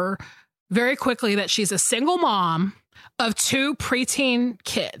discover very quickly that she's a single mom of two preteen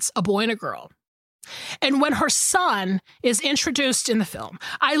kids, a boy and a girl. And when her son is introduced in the film,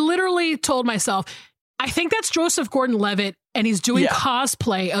 I literally told myself, I think that's Joseph Gordon-Levitt, and he's doing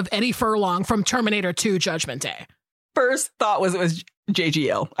cosplay of Eddie Furlong from Terminator 2 Judgment Day. First thought was it was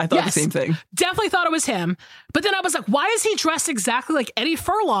JGL. I thought the same thing. Definitely thought it was him. But then I was like, why is he dressed exactly like Eddie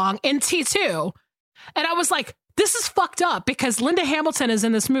Furlong in T2? And I was like, this is fucked up because Linda Hamilton is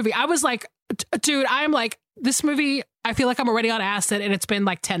in this movie. I was like, dude, I am like, this movie, I feel like I'm already on acid and it's been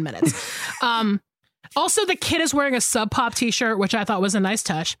like 10 minutes. Also, the kid is wearing a Sub Pop t-shirt, which I thought was a nice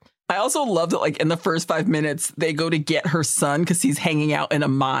touch. I also love that, like, in the first 5 minutes, they go to get her son because he's hanging out in a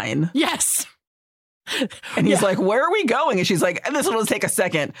mine. Yes. And he's like, where are we going? And she's like, this will take a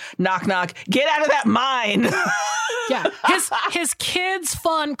second. Knock, knock. Get out of that mine. Yeah. His kids'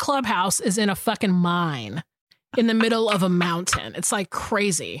 fun clubhouse is in a fucking mine in the middle of a mountain. It's like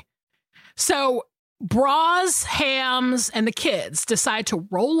crazy. So Bras, Hams, and the kids decide to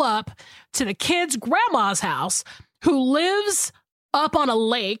roll up to the kid's grandma's house, who lives up on a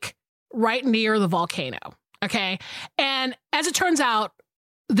lake right near the volcano. Okay. And as it turns out,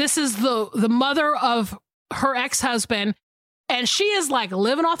 this is the mother of her ex-husband. And she is like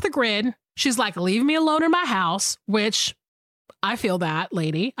living off the grid. She's like, leave me alone in my house, which I feel that,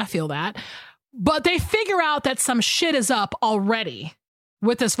 lady. I feel that. But they figure out that some shit is up already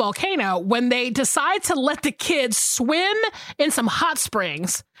with this volcano when they decide to let the kids swim in some hot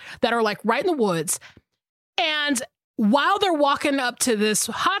springs that are like right in the woods. And while they're walking up to this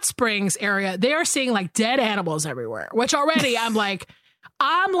hot springs area, they are seeing like dead animals everywhere, which already I'm like,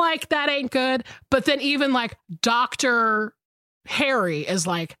 that ain't good. But then even like Dr. Harry is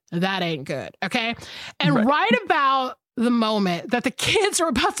like, that ain't good. Okay. And right about the moment that the kids are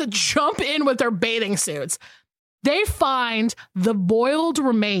about to jump in with their bathing suits, they find the boiled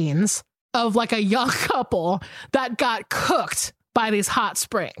remains of like a young couple that got cooked by these hot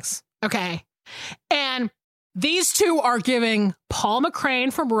springs. Okay. And these two are giving Paul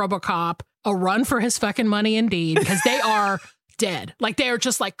McCrane from RoboCop a run for his fucking money indeed, because they are dead. Like they are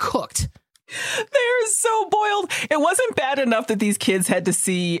just like cooked. They're so boiled. It wasn't bad enough that these kids had to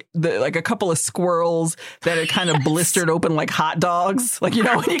see like a couple of squirrels that are kind of blistered open like hot dogs. Like, you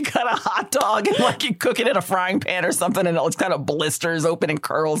know, when you cut a hot dog and like you cook it in a frying pan or something and it kind of blisters open and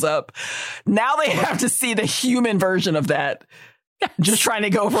curls up. Now they have to see the human version of that. Just trying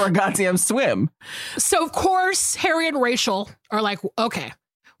to go for a goddamn swim. So, of course, Harry and Rachel are like, okay,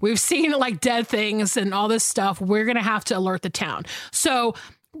 we've seen like dead things and all this stuff. We're going to have to alert the town. So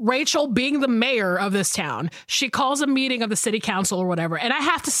Rachel, being the mayor of this town, she calls a meeting of the city council or whatever. And I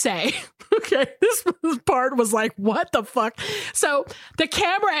have to say, okay, this part was like, what the fuck? So the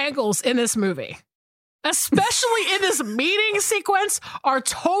camera angles in this movie, especially in this meeting sequence, are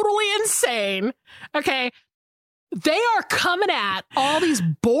totally insane. Okay. They are coming at all these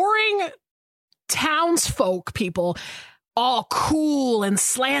boring townsfolk people, all cool and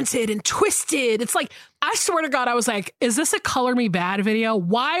slanted and twisted. It's like, I swear to God, I was like, is this a Color Me Bad video?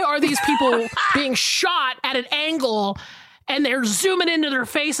 Why are these people being shot at an angle and they're zooming into their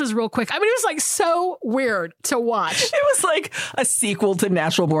faces real quick? I mean, it was like so weird to watch. It was like a sequel to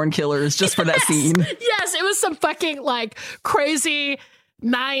Natural Born Killers just for that scene. Yes, it was some fucking like crazy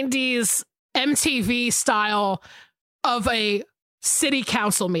 90s MTV style of a city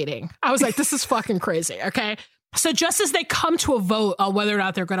council meeting. I was like, this is fucking crazy. Okay. So just as they come to a vote on whether or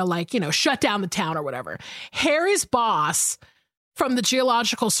not they're going to like, you know, shut down the town or whatever, Harry's boss from the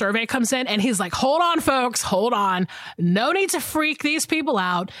Geological Survey comes in and he's like, hold on, folks, hold on. No need to freak these people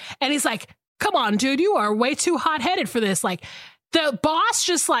out. And he's like, come on, dude, you are way too hot headed for this. Like the boss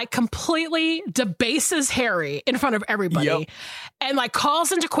just like completely debases Harry in front of everybody and like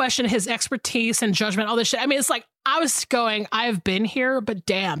calls into question his expertise and judgment, all this shit. I mean, it's like, I was going, I've been here, but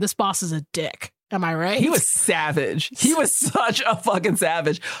damn, this boss is a dick. Am I right? He was savage. He was such a fucking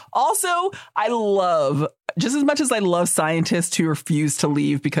savage. Also, I love, just as much as I love scientists who refuse to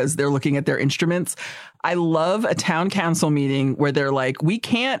leave because they're looking at their instruments, I love a town council meeting where they're like, we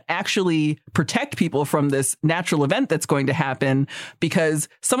can't actually protect people from this natural event that's going to happen because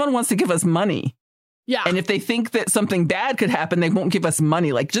someone wants to give us money. Yeah. And if they think that something bad could happen, they won't give us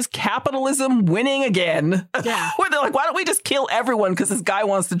money. Like just capitalism winning again. Yeah. Where they're like, why don't we just kill everyone because this guy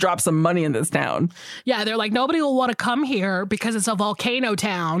wants to drop some money in this town? Yeah. They're like, nobody will want to come here because it's a volcano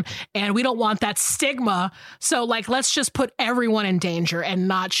town and we don't want that stigma. So like, let's just put everyone in danger and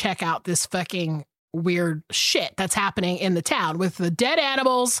not check out this fucking weird shit that's happening in the town with the dead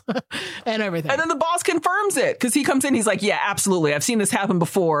animals and everything. And then the boss confirms it because he comes in. He's like, yeah, absolutely. I've seen this happen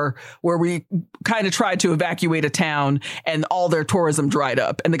before where we kind of tried to evacuate a town and all their tourism dried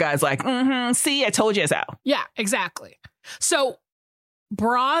up. And the guy's like, see, I told you so. Yeah, exactly. So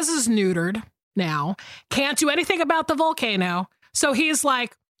Braz is neutered. now, can't do anything about the volcano. So he's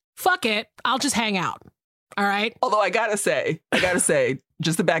like, fuck it, I'll just hang out. All right. Although I gotta say,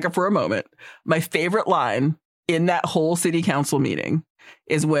 just to back up for a moment, my favorite line in that whole city council meeting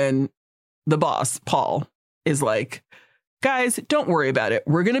is when the boss, Paul, is like, guys, don't worry about it.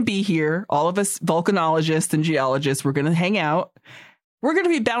 We're going to be here. All of us volcanologists and geologists, we're going to hang out. We're going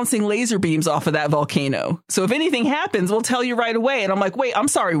to be bouncing laser beams off of that volcano. So if anything happens, we'll tell you right away. And I'm like, wait, I'm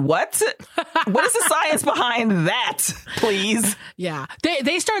sorry, what? What is the science behind that, please? Yeah.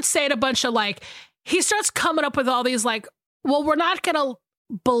 They start saying a bunch of like, he starts coming up with all these like, well, we're not going to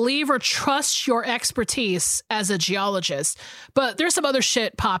believe or trust your expertise as a geologist, but there's some other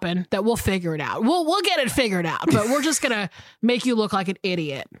shit popping that we'll figure it out. We'll get it figured out, but we're just going to make you look like an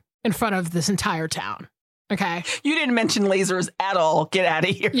idiot in front of this entire town. Okay. You didn't mention lasers at all. Get out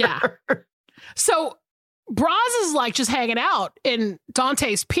of here. Yeah. So Braz is like just hanging out in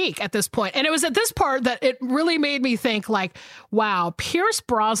Dante's Peak at this point. And it was at this part that it really made me think like, wow, Pierce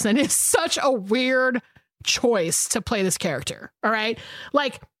Brosnan is such a weird choice to play this character. All right.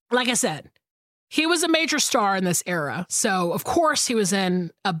 Like I said, he was a major star in this era. So of course he was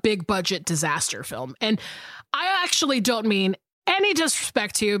in a big budget disaster film. And I actually don't mean any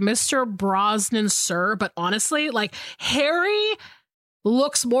disrespect to you, Mr. Brosnan, sir, but honestly, like Harry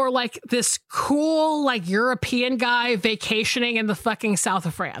looks more like this cool, like European guy vacationing in the fucking south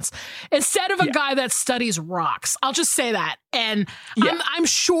of France instead of a guy that studies rocks. I'll just say that. And I'm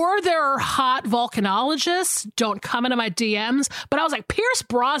sure there are hot volcanologists. Don't come into my DMs. But I was like, Pierce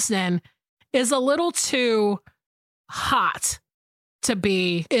Brosnan is a little too hot to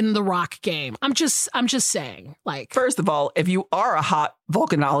be in the rock game. I'm just saying, like, first of all, if you are a hot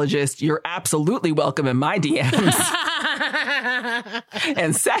volcanologist, you're absolutely welcome in my DMs.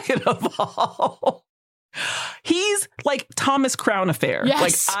 And second of all, he's like Thomas Crown Affair.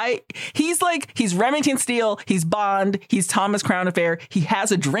 Yes. He's Remington Steele, he's Bond, he's Thomas Crown Affair. He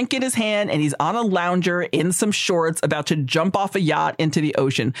has a drink in his hand and he's on a lounger in some shorts about to jump off a yacht into the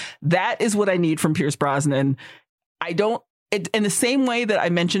ocean. That is what I need from Pierce Brosnan. In the same way that I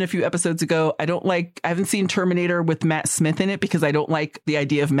mentioned a few episodes ago, I haven't seen Terminator with Matt Smith in it because I don't like the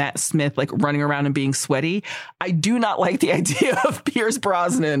idea of Matt Smith like running around and being sweaty. I do not like the idea of Pierce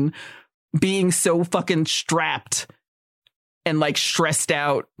Brosnan being so fucking strapped and like stressed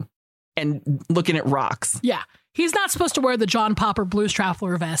out and looking at rocks. Yeah. He's not supposed to wear the John Popper Blues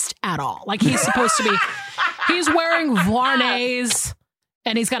Traveler vest at all. Like he's supposed to be, he's wearing Varnays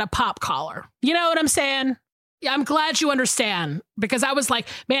and he's got a pop collar. You know what I'm saying? Yeah, I'm glad you understand because I was like,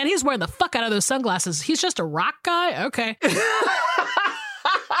 man, he's wearing the fuck out of those sunglasses. He's just a rock guy. Okay.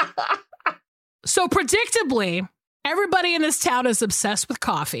 So predictably, everybody in this town is obsessed with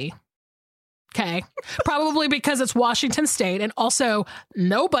coffee. Okay. Probably because it's Washington State. And also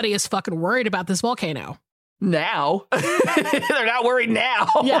nobody is fucking worried about this volcano. Now. They're not worried now.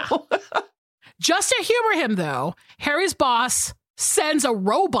 Yeah. Just to humor him, though, Harry's boss sends a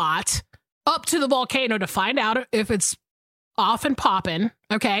robot up to the volcano to find out if it's off and popping.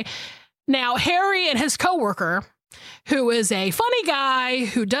 Okay. Now, Harry and his coworker, who is a funny guy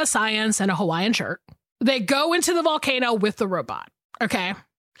who does science in a Hawaiian shirt, they go into the volcano with the robot. Okay.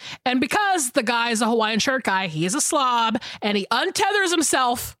 And because the guy is a Hawaiian shirt guy, he's a slob and he untethers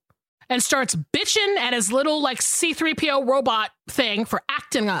himself and starts bitching at his little like C-3PO robot thing for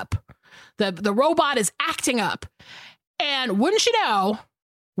acting up. The robot is acting up. And wouldn't you know,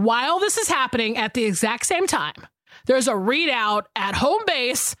 while this is happening at the exact same time, there's a readout at home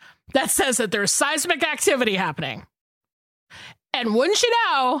base that says that there's seismic activity happening. And wouldn't you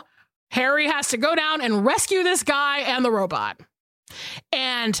know, Harry has to go down and rescue this guy and the robot.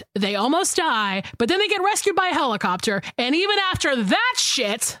 And they almost die, but then they get rescued by a helicopter. And even after that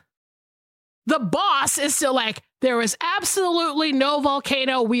shit, the boss is still like, there is absolutely no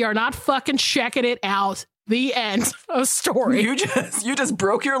volcano. We are not fucking checking it out. The end of story. You just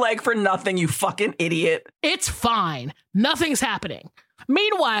broke your leg for nothing, you fucking idiot. It's fine. Nothing's happening.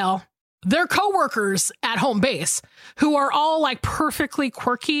 Meanwhile, their coworkers at home base, who are all like perfectly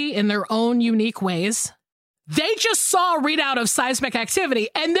quirky in their own unique ways, they just saw a readout of seismic activity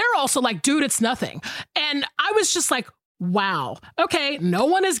and they're also like, dude, it's nothing. And I was just like, wow, okay, no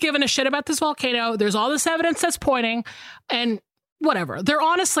one has given a shit about this volcano. There's all this evidence that's pointing and whatever. They're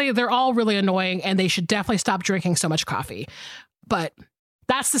all really annoying and they should definitely stop drinking so much coffee. But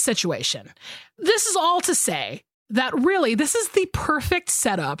that's the situation. This is all to say that really, this is the perfect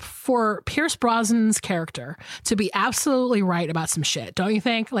setup for Pierce Brosnan's character to be absolutely right about some shit. Don't you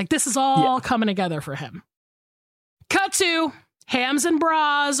think? Like this is all coming together for him. Cut to Hams and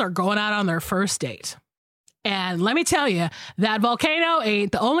Braz are going out on their first date. And let me tell you, that volcano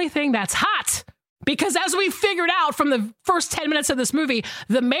ain't the only thing that's hot Because as we figured out from the first 10 minutes of this movie,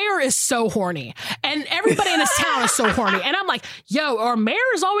 the mayor is so horny. And everybody in this town is so horny. And I'm like, yo, our mayor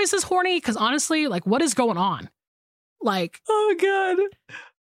is always this horny? Because honestly, like, what is going on? Like, oh, God.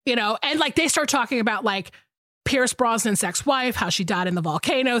 You know, and like they start talking about like Pierce Brosnan's ex-wife, how she died in the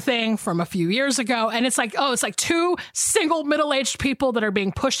volcano thing from a few years ago. And it's like, oh, it's like two single middle-aged people that are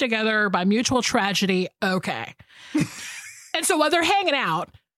being pushed together by mutual tragedy. Okay. And so while they're hanging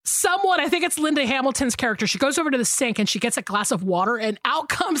out, someone, I think it's Linda Hamilton's character, she goes over to the sink and she gets a glass of water and out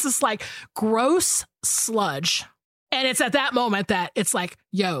comes this like gross sludge. And it's at that moment that it's like,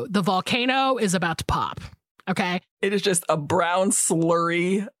 yo, the volcano is about to pop. Okay. It is just a brown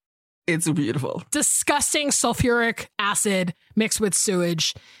slurry. It's beautiful. Disgusting sulfuric acid mixed with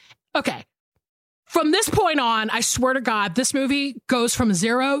sewage. Okay. From this point on, I swear to God, this movie goes from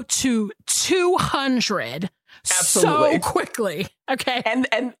 0 to 200 Absolutely. so quickly. Okay. And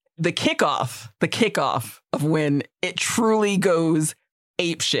the kickoff of when it truly goes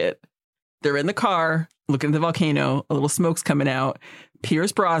ape shit. They're in the car looking at the volcano, a little smoke's coming out.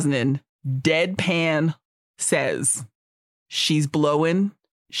 Pierce Brosnan, deadpan, says, she's blowing,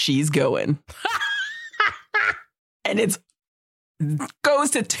 she's going. And it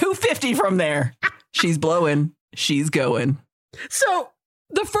goes to 250 from there. She's blowing, she's going. So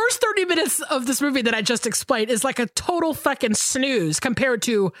the first 30 minutes of this movie that I just explained is like a total fucking snooze compared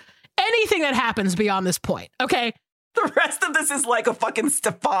to anything that happens beyond this point. Okay. The rest of this is like a fucking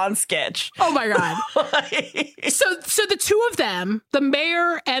Stefan sketch. Oh my God. So the two of them, the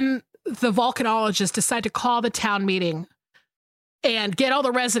mayor and the volcanologist, decide to call the town meeting and get all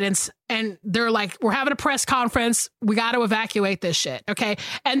the residents. And they're like, we're having a press conference. We got to evacuate this shit. Okay.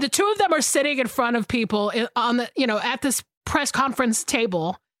 And the two of them are sitting in front of people on the, you know, at this press conference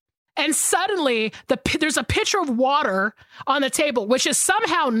table. And suddenly there's a pitcher of water on the table, which is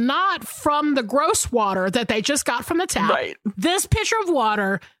somehow not from the gross water that they just got from the tap. Right. This pitcher of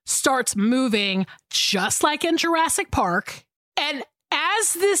water starts moving just like in Jurassic Park. And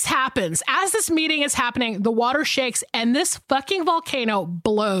as this happens, as this meeting is happening, the water shakes and this fucking volcano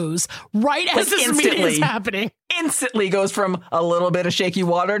blows right as this meeting is happening. Instantly goes from a little bit of shaky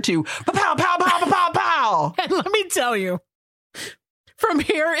water to pow, pow, pow, pow, pow, pow. And let me tell you, from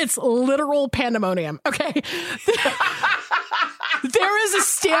here, it's literal pandemonium. Okay. There is a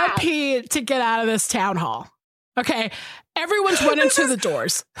stampede to get out of this town hall. Okay. Everyone's running to the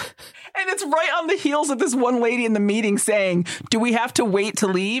doors. And it's right on the heels of this one lady in the meeting saying, do we have to wait to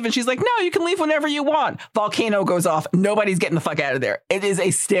leave? And she's like, no, you can leave whenever you want. Volcano goes off. Nobody's getting the fuck out of there. It is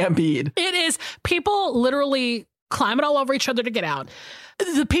a stampede. It is. People literally climbing all over each other to get out.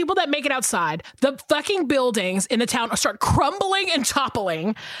 The people that make it outside, the fucking buildings in the town start crumbling and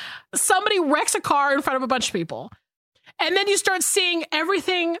toppling. Somebody wrecks a car in front of a bunch of people. And then you start seeing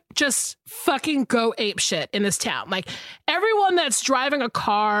everything just fucking go ape shit in this town. Like everyone that's driving a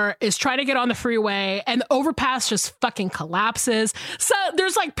car is trying to get on the freeway and the overpass just fucking collapses. So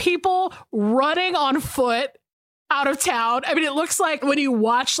there's like people running on foot out of town. I mean, it looks like when you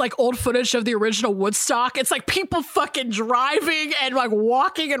watch like old footage of the original Woodstock, it's like people fucking driving and like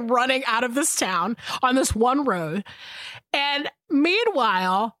walking and running out of this town on this one road. And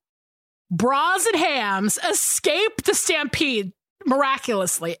meanwhile, Bras and Hams escape the stampede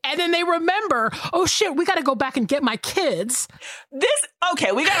miraculously. And then they remember, oh shit, we got to go back and get my kids.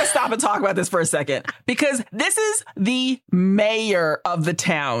 Okay, we got to stop and talk about this for a second, because this is the mayor of the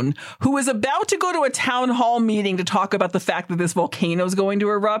town who is about to go to a town hall meeting to talk about the fact that this volcano is going to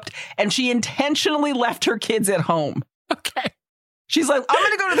erupt. And she intentionally left her kids at home. Okay. She's like, I'm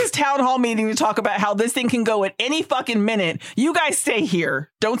going to go to this town hall meeting to talk about how this thing can go at any fucking minute. You guys stay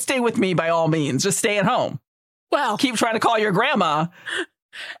here. Don't stay with me by all means. Just stay at home. Well, keep trying to call your grandma,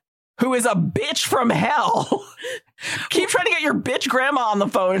 who is a bitch from hell. Keep trying to get your bitch grandma on the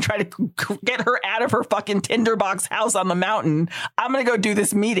phone and try to get her out of her fucking tinderbox house on the mountain. I'm going to go do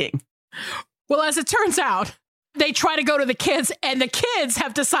this meeting. Well, as it turns out, they try to go to the kids, and the kids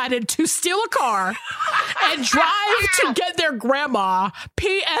have decided to steal a car and drive to get their grandma.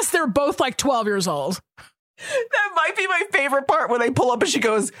 P.S. They're both like 12 years old. That might be my favorite part when they pull up and she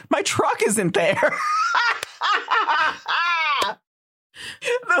goes, my truck isn't there.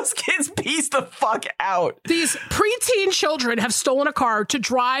 Those kids pieced the fuck out. These preteen children have stolen a car to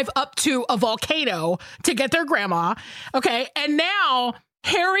drive up to a volcano to get their grandma. Okay. And now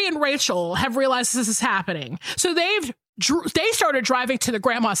Harry and Rachel have realized this is happening. So they started driving to the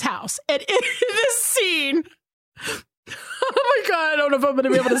grandma's house. And in this scene, oh my God, I don't know if I'm going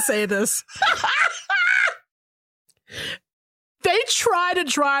to be able to say this. They try to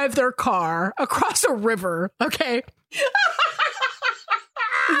drive their car across a river, okay?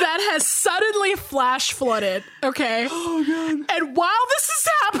 that has suddenly flash flooded. Okay. Oh, God. And while this is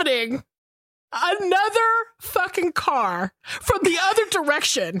happening, another fucking car from the other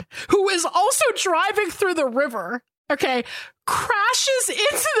direction, who is also driving through the river, okay, crashes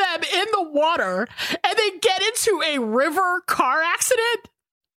into them in the water, and they get into a river car accident.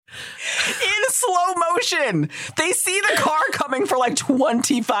 In slow motion. They see the car coming for like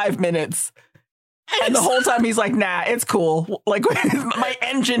 25 minutes. And the whole time he's like, nah, it's cool. Like, my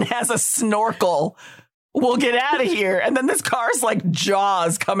engine has a snorkel. We'll get out of here. And then this car's like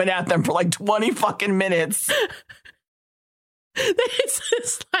Jaws coming at them for like 20 fucking minutes. It's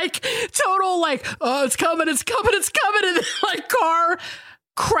this like total like, oh, it's coming. And then like car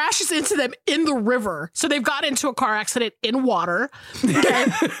crashes into them in the river. So they've got into a car accident in water. Okay?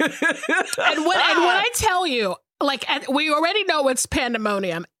 and when I tell you, like, we already know it's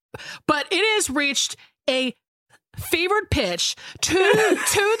pandemonium, but it has reached a fevered pitch to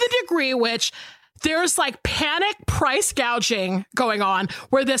the degree which there's like panic price gouging going on,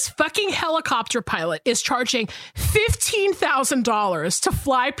 where this fucking helicopter pilot is charging $15,000 to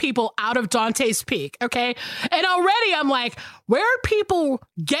fly people out of Dante's Peak. Okay. And already I'm like, where are people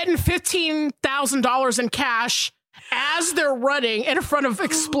getting $15,000 in cash as they're running in front of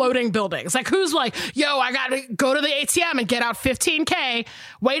exploding buildings? Like, who's like, yo, I got to go to the ATM and get out $15K.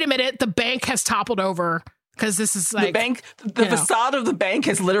 Wait a minute. The bank has toppled over. Because this is like the facade of the bank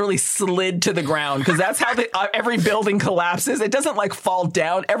has literally slid to the ground, because that's how every building collapses. It doesn't like fall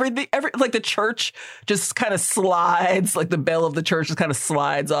down. Every like the church just kind of slides, like the bell of the church just kind of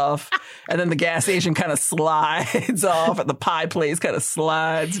slides off, and then the gas station kind of slides off, and the pie place kind of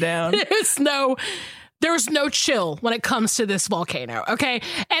slides down. There's no chill when it comes to this volcano. Okay,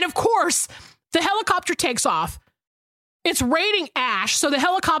 and of course the helicopter takes off. It's raining ash, so the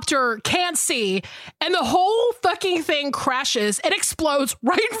helicopter can't see, and the whole fucking thing crashes and explodes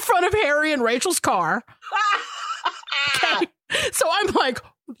right in front of Harry and Rachel's car. Okay. So I'm like,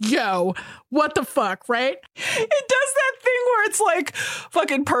 yo, what the fuck, right? It does that thing where it's like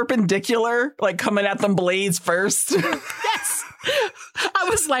fucking perpendicular, like coming at them blades first. Yes. I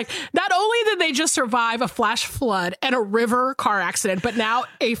was like, not only did they just survive a flash flood and a river car accident, but now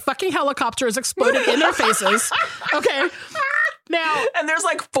a fucking helicopter is exploding in their faces. Okay. Now, and there's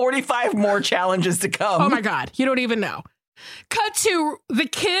like 45 more challenges to come. Oh my God. You don't even know. Cut to the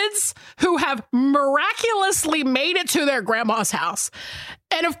kids who have miraculously made it to their grandma's house.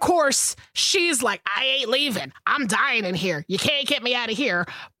 And of course, she's like, I ain't leaving. I'm dying in here. You can't get me out of here.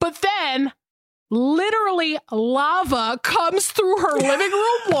 But then literally lava comes through her living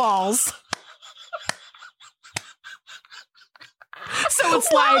room walls. So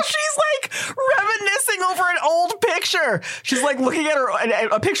it's like she's like reminiscing over an old picture. She's like looking at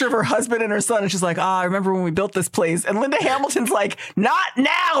a picture of her husband and her son, and she's like, I remember when we built this place. And Linda Hamilton's like, not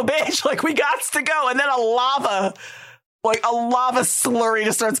now, bitch. Like, we got to go. And then a lava slurry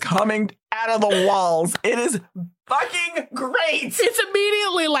just starts coming out of the walls. It is fucking great. It's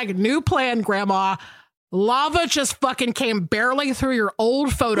immediately like, new plan, Grandma. Lava just fucking came barreling through your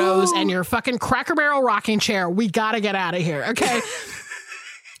old photos and your fucking Cracker Barrel rocking chair. We gotta get out of here, okay?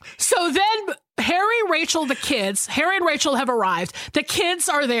 So then Harry and Rachel have arrived. The kids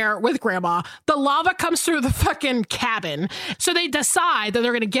are there with Grandma. The lava comes through the fucking cabin. So they decide that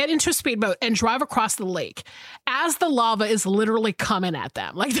they're going to get into a speedboat and drive across the lake as the lava is literally coming at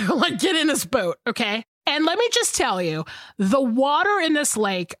them. Like, they're like, get in this boat, okay? And let me just tell you, the water in this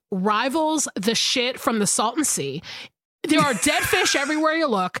lake rivals the shit from the Salton Sea. There are dead fish everywhere you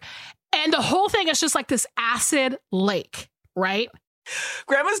look. And the whole thing is just like this acid lake, right?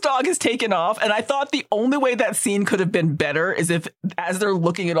 Grandma's dog has taken off, and I thought the only way that scene could have been better is if, as they're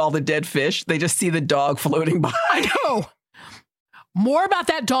looking at all the dead fish, they just see the dog floating by. I know. More about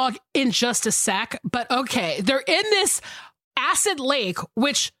that dog in just a sec, but okay. They're in this acid lake,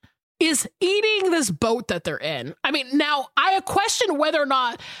 which is eating this boat that they're in. I mean, now I question whether or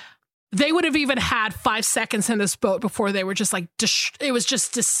not they would have even had 5 seconds in this boat before they were just like, it was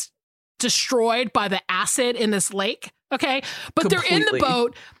just destroyed by the acid in this lake. Okay. But completely. They're in the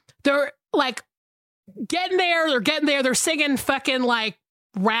boat. They're like getting there. They're singing fucking like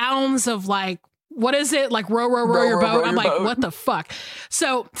rounds of like, what is it? Like row your boat. I'm like, what the fuck?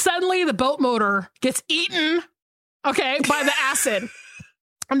 So suddenly the boat motor gets eaten. Okay. By the acid.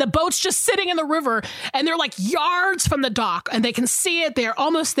 And the boat's just sitting in the river, and they're like yards from the dock, and they can see it. They're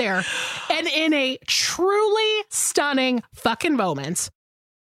almost there. And in a truly stunning fucking moment,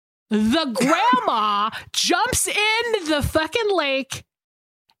 the grandma jumps in the fucking lake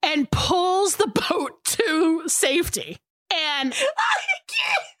and pulls the boat to safety. And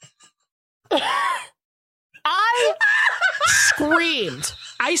I screamed.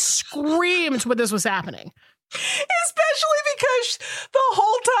 I screamed when this was happening. Especially because the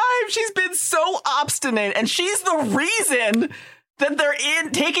whole time she's been so obstinate, and she's the reason that they're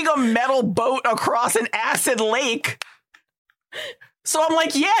taking a metal boat across an acid lake. So I'm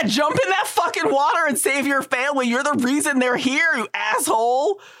like, yeah, jump in that fucking water and save your family. You're the reason they're here, you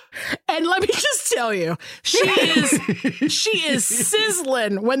asshole. And let me just tell you, she is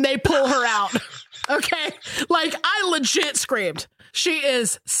sizzling when they pull her out. Okay? Like, I legit screamed. She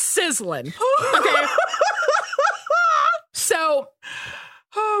is sizzling. Okay? So,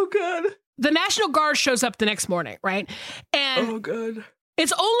 oh, God. The National Guard shows up the next morning, right? And oh, God.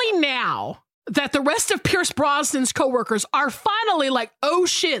 It's only now that the rest of Pierce Brosnan's coworkers are finally like, oh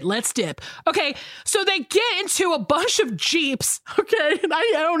shit, let's dip. Okay, so they get into a bunch of Jeeps. Okay, and I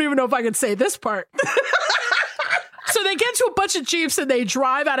don't even know if I can say this part. So they get into a bunch of Jeeps and they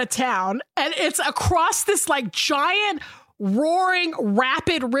drive out of town, and it's across this like giant roaring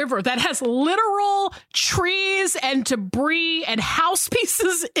rapid river that has literal trees and debris and house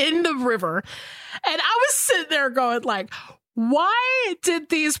pieces in the river. And I was sitting there going like, why did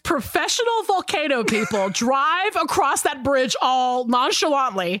these professional volcano people drive across that bridge all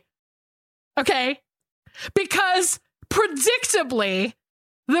nonchalantly? Okay. Because predictably,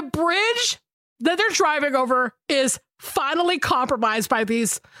 the bridge that they're driving over is finally compromised by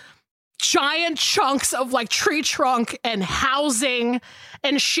these giant chunks of like tree trunk and housing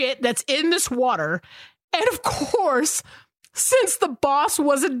and shit that's in this water. And of course, since the boss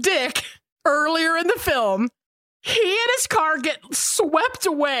was a dick earlier in the film, he and his car get swept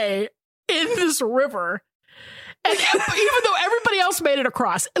away in this river. And even though everybody else made it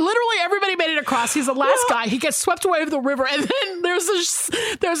across, literally everybody made it across, he's the last guy, he gets swept away with the river. And then there's a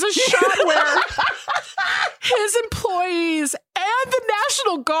shot where his employees and the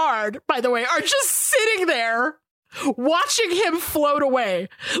National Guard, by the way, are just sitting there watching him float away.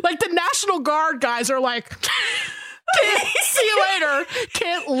 Like, the National Guard guys are like, see you later,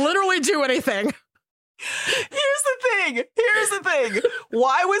 can't literally do anything. Here's the thing.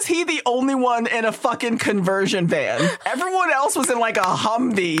 Why was he the only one in a fucking conversion van? Everyone else was in like a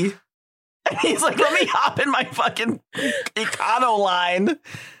Humvee. And he's like, let me hop in my fucking Econo line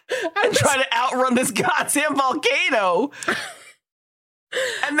and try to outrun this goddamn volcano.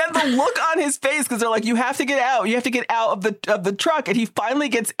 And then the look on his face, because they're like, you have to get out. You have to get out of the truck. And he finally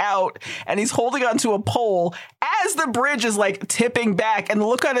gets out, and he's holding onto a pole as the bridge is like tipping back. And the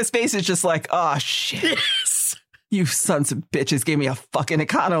look on his face is just like, oh, shit. Yes. You sons of bitches gave me a fucking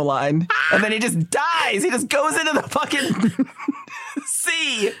Econo line. And then he just dies. He just goes into the fucking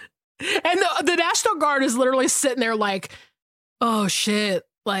sea. And the National Guard is literally sitting there like, oh, shit.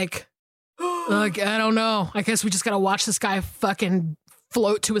 Like, I don't know. I guess we just got to watch this guy fucking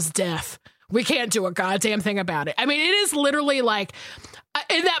float to his death. We can't do a goddamn thing about it. I mean, it is literally like,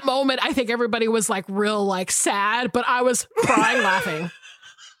 in that moment, I think everybody was like real like sad, but I was crying laughing.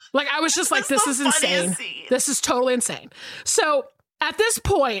 Like, I was just like, this is insane. This is totally insane. So at this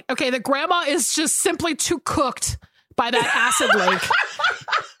point, okay, the grandma is just simply too cooked by that acid lake.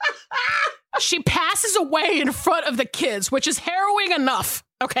 She passes away in front of the kids, which is harrowing enough.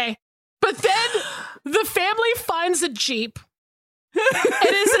 Okay. But then the family finds a Jeep.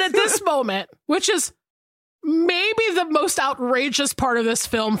 It isn't at this moment, which is maybe the most outrageous part of this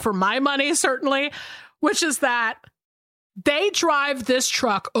film for my money, certainly, which is that they drive this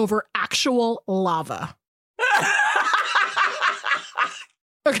truck over actual lava.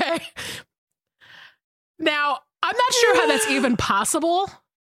 Okay. Now, I'm not sure how that's even possible.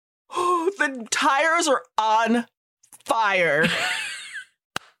 The tires are on fire.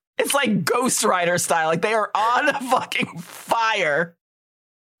 It's like Ghost Rider style. Like, they are on a fucking fire.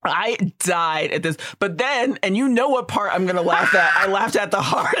 I died at this. But then, and you know what part I'm going to laugh at? I laughed at the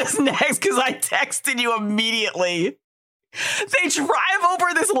hardest next because I texted you immediately. They drive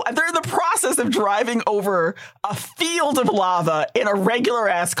over this. They're in the process of driving over a field of lava in a regular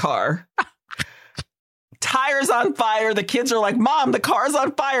ass car. Tires on fire. The kids are like, Mom, the car's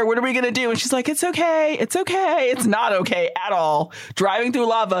on fire. What are we going to do? And she's like, it's okay. It's okay. It's not okay at all. Driving through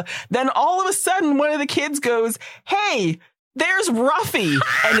lava. Then all of a sudden, one of the kids goes, hey, there's Ruffy.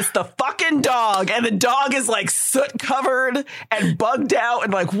 And it's the fucking dog. And the dog is like soot covered and bugged out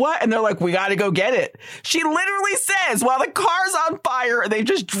and like, what? And they're like, we got to go get it. She literally says, while the car's on fire, they've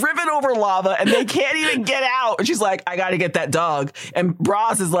just driven over lava and they can't even get out. And she's like, I got to get that dog. And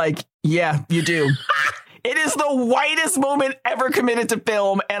Bros is like, yeah, you do. It is the whitest moment ever committed to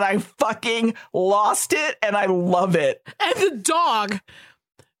film, and I fucking lost it, and I love it. And the dog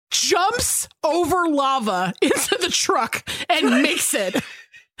jumps over lava into the truck and makes it.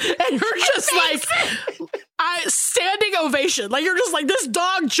 And you're just like, standing ovation. Like, you're just like, this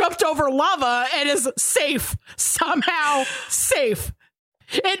dog jumped over lava and is safe. Somehow safe.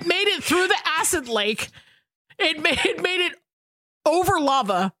 It made it through the acid lake. It made it over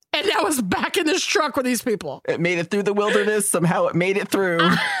lava. And now it's back in this truck with these people. It made it through the wilderness. Somehow it made it through.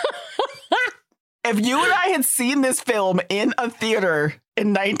 If you and I had seen this film in a theater in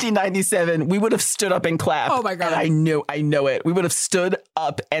 1997, we would have stood up and clapped. Oh my God. And I know it. We would have stood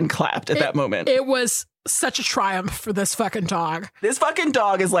up and clapped at that moment. It was such a triumph for this fucking dog. This fucking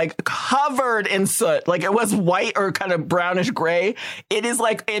dog is like covered in soot. Like, it was white or kind of brownish gray. It is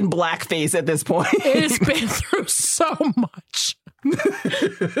like in blackface at this point. It has been through so much.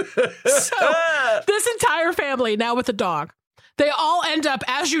 So this entire family now with the dog, they all end up,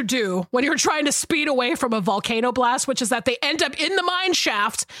 as you do when you're trying to speed away from a volcano blast, which is that they end up in the mine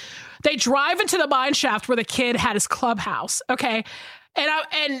shaft. They drive into the mine shaft where the kid had his clubhouse. Okay.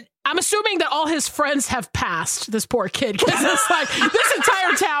 And I'm assuming that all his friends have passed this poor kid, because it's like this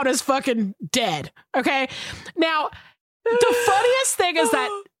entire town is fucking dead. Okay. Now, the funniest thing is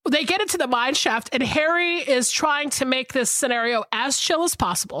that they get into the mine shaft and Harry is trying to make this scenario as chill as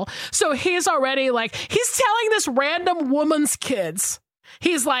possible. So he's already like, he's telling this random woman's kids,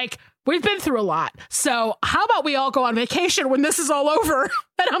 he's like, we've been through a lot. So how about we all go on vacation when this is all over?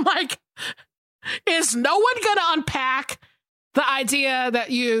 And I'm like, is no one going to unpack the idea that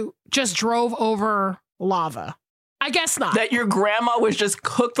you just drove over lava? I guess not. That your grandma was just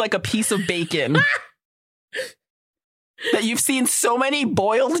cooked like a piece of bacon. That you've seen so many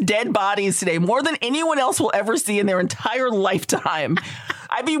boiled dead bodies today, more than anyone else will ever see in their entire lifetime.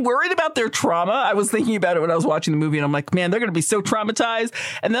 I'd be worried about their trauma. I was thinking about it when I was watching the movie, and I'm like, man, they're going to be so traumatized.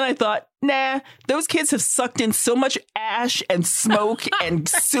 And then I thought, nah, those kids have sucked in so much ash and smoke and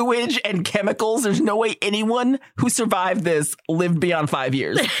sewage and chemicals. There's no way anyone who survived this lived beyond 5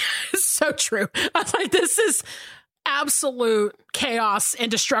 years. So true. I was like, this is absolute chaos and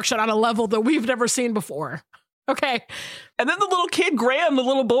destruction on a level that we've never seen before. Okay. And then the little kid, Graham, the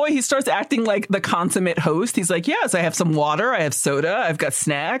little boy, he starts acting like the consummate host. He's like, yes, I have some water. I have soda. I've got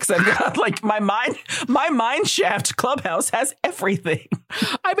snacks. I've got like my mine shaft clubhouse has everything.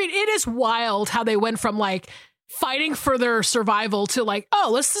 I mean, it is wild how they went from like fighting for their survival to like,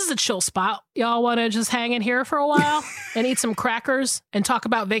 oh, this is a chill spot. Y'all want to just hang in here for a while and eat some crackers and talk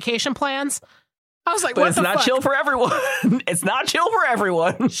about vacation plans? I was like, but what it's the not fuck? chill for everyone. It's not chill for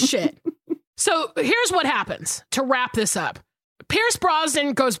everyone. Shit. So here's what happens to wrap this up. Pierce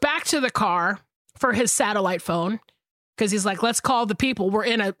Brosnan goes back to the car for his satellite phone because he's like, let's call the people. We're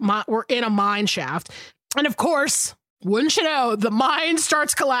in a mine shaft. And of course, wouldn't you know, the mine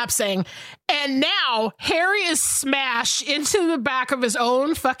starts collapsing. And now Harry is smashed into the back of his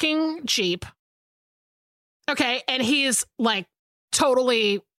own fucking Jeep. Okay. And he is like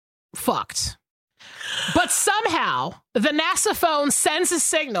totally fucked. But somehow the NASA phone sends a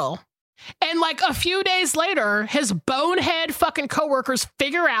signal. And like a few days later, his bonehead fucking coworkers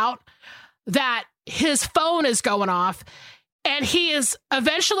figure out that his phone is going off and he is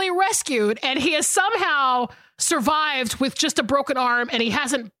eventually rescued and he has somehow survived with just a broken arm and he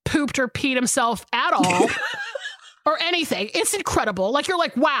hasn't pooped or peed himself at all or anything. It's incredible. Like, you're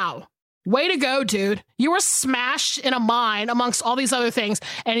like, wow, way to go, dude. You were smashed in a mine amongst all these other things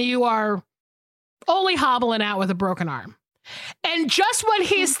and you are only hobbling out with a broken arm. And just when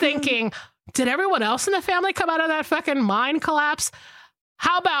he's thinking, did everyone else in the family come out of that fucking mine collapse?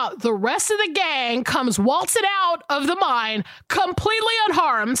 How about the rest of the gang comes waltzing out of the mine completely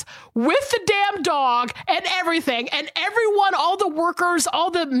unharmed with the damn dog and everything. And everyone, all the workers,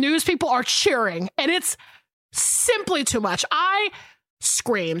 all the news people are cheering. And it's simply too much. I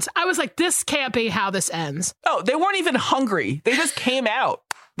screamed. I was like, this can't be how this ends. Oh, they weren't even hungry. They just came out.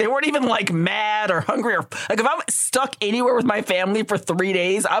 They weren't even like mad or hungry or like if I'm stuck anywhere with my family for 3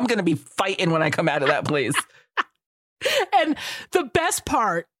 days, I'm going to be fighting when I come out of that place. And the best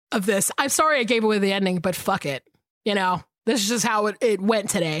part of this, I'm sorry I gave away the ending, but fuck it. You know, this is just how it went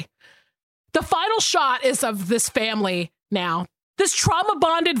today. The final shot is of this family now. This trauma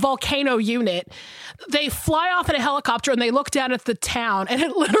bonded volcano unit, they fly off in a helicopter and they look down at the town and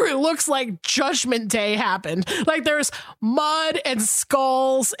it literally looks like Judgment Day happened. Like there's mud and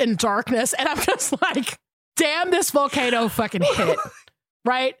skulls and darkness. And I'm just like, damn, this volcano fucking hit.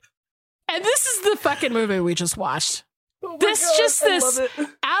 Right? And this is the fucking movie we just watched. Oh this God, just I this love it.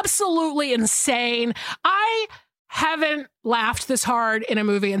 Absolutely insane. I haven't laughed this hard in a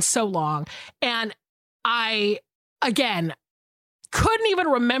movie in so long. And I, again, couldn't even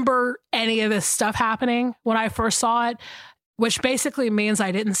remember any of this stuff happening when I first saw it, which basically means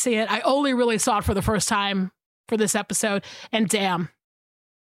I didn't see it. I only really saw it for the first time for this episode. And damn,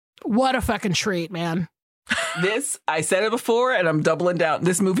 What a fucking treat, man. This, I said it before, and I'm doubling down.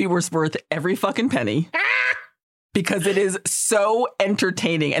 This movie was worth every fucking penny because it is so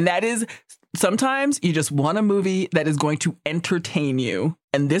entertaining. And that is, sometimes you just want a movie that is going to entertain you.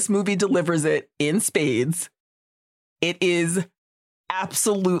 And this movie delivers it in spades. It is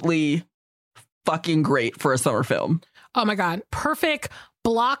absolutely fucking great for a summer film. Oh my God. Perfect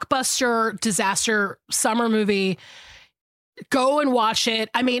blockbuster disaster summer movie. Go and watch it.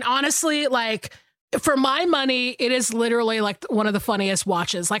 I mean, honestly, like, for my money, it is literally like one of the funniest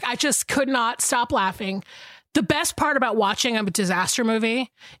watches. Like, I just could not stop laughing. The best part about watching a disaster movie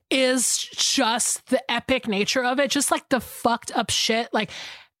is just the epic nature of it. Just like the fucked up shit. Like,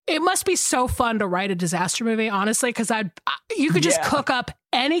 it must be so fun to write a disaster movie, honestly, because you could just cook up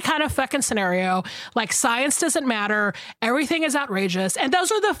any kind of fucking scenario. Like, science doesn't matter. Everything is outrageous. And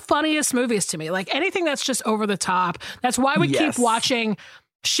those are the funniest movies to me. Like, anything that's just over the top. That's why we keep watching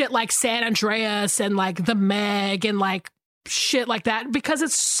shit like San Andreas and like The Meg and like shit like that, because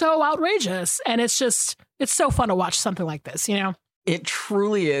it's so outrageous. And it's so fun to watch something like this, you know? It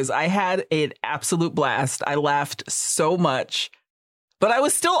truly is. I had an absolute blast. I laughed so much, but I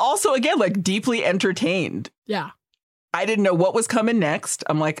was still also, again, like deeply entertained. Yeah. I didn't know what was coming next.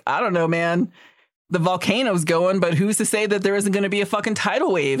 I'm like, I don't know, man. The volcano's going, but who's to say that there isn't going to be a fucking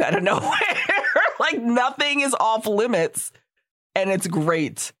tidal wave out of nowhere? Like, nothing is off limits. And it's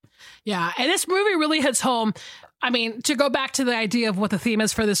great. Yeah. And this movie really hits home. I mean, to go back to the idea of what the theme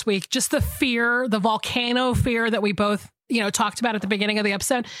is for this week, just the fear, the volcano fear that we both, talked about at the beginning of the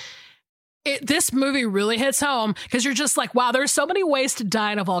episode. This movie really hits home because you're just like, wow, there's so many ways to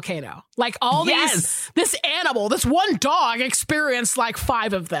die in a volcano. Like this animal, this one dog experienced like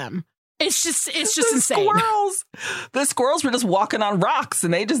 5 of them. It's just insane. The squirrels were just walking on rocks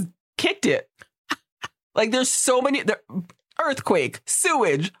and they just kicked it. Like, there's so many. Earthquake,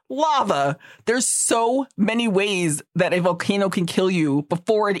 sewage, lava. There's so many ways that a volcano can kill you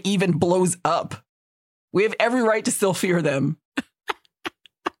before it even blows up. We have every right to still fear them.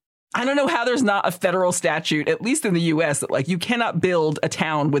 I don't know how there's not a federal statute, at least in the US, that like you cannot build a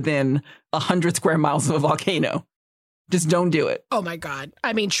town within 100 square miles of a volcano. Just don't do it. Oh my God.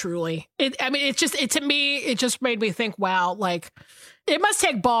 I mean, truly. To me, it just made me think, wow, like, it must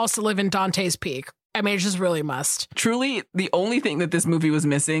take balls to live in Dante's Peak. I mean, it just really must. Truly, the only thing that this movie was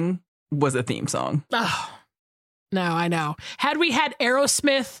missing was a theme song. Oh, no, I know. Had we had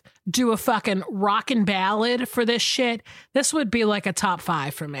Aerosmith do a fucking rockin' ballad for this shit, this would be like a top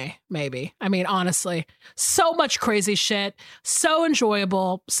 5 for me, maybe. I mean, honestly, so much crazy shit, so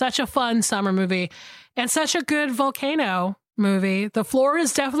enjoyable, such a fun summer movie, and such a good volcano movie. The floor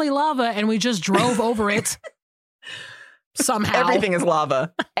is definitely lava, and we just drove over it. Somehow. Everything is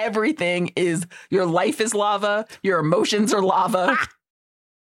lava. Everything is, your life is lava. Your emotions are lava.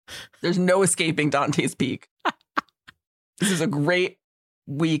 There's no escaping Dante's Peak. This is a great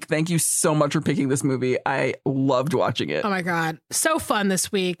week. Thank you so much for picking this movie. I loved watching it. Oh my God. So fun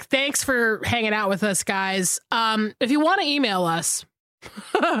this week. Thanks for hanging out with us, guys. If you want to email us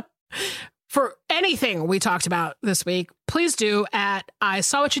for anything we talked about this week, please do at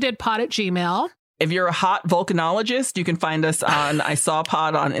isawwhatyoudidpod@gmail.com. If you're a hot volcanologist, you can find us on I Saw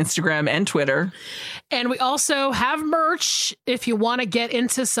Pod on Instagram and Twitter. And we also have merch if you want to get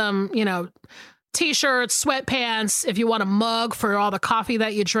into some, t-shirts, sweatpants. If you want a mug for all the coffee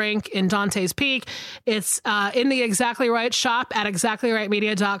that you drink in Dante's Peak, it's in the Exactly Right shop at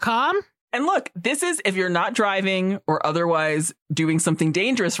exactlyrightmedia.com. And look, this is, if you're not driving or otherwise doing something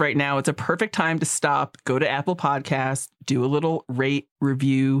dangerous right now, it's a perfect time to stop, go to Apple Podcasts, do a little rate,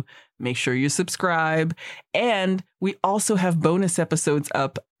 review, make sure you subscribe. And we also have bonus episodes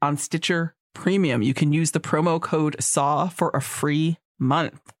up on Stitcher Premium. You can use the promo code SAW for a free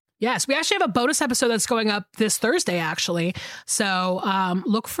month. Yes, we actually have a bonus episode that's going up this Thursday, actually. So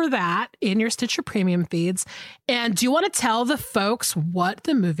look for that in your Stitcher Premium feeds. And do you want to tell the folks what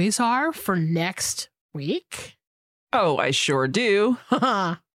the movies are for next week? Oh, I sure do.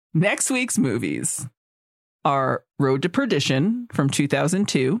 Next week's movies are Road to Perdition from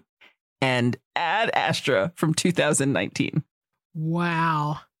 2002 and Ad Astra from 2019.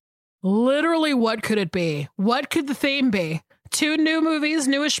 Wow. Literally, what could it be? What could the theme be? 2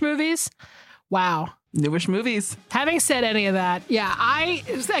 newish movies. Wow. Newish movies. Having said any of that,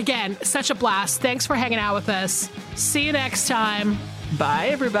 again, such a blast. Thanks for hanging out with us. See you next time. Bye,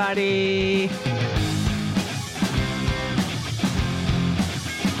 everybody.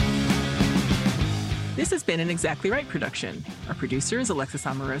 This has been an Exactly Right production. Our producer is Alexis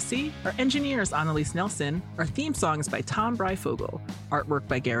Amorosi. Our engineer is Annalise Nelson. Our theme song is by Tom Breyfogle. Artwork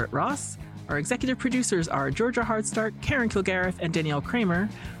by Garrett Ross. Our executive producers are Georgia Hardstark, Karen Kilgariff, and Danielle Kramer.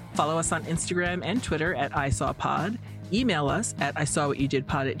 Follow us on Instagram and Twitter at ISawPod. Email us at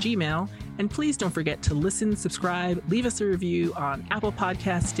ISawWhatYouDidPod@gmail.com. And please don't forget to listen, subscribe, leave us a review on Apple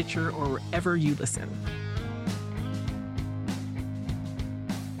Podcasts, Stitcher, or wherever you listen.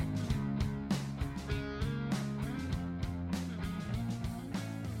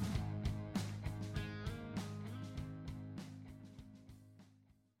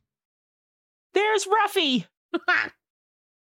 There's Ruffy!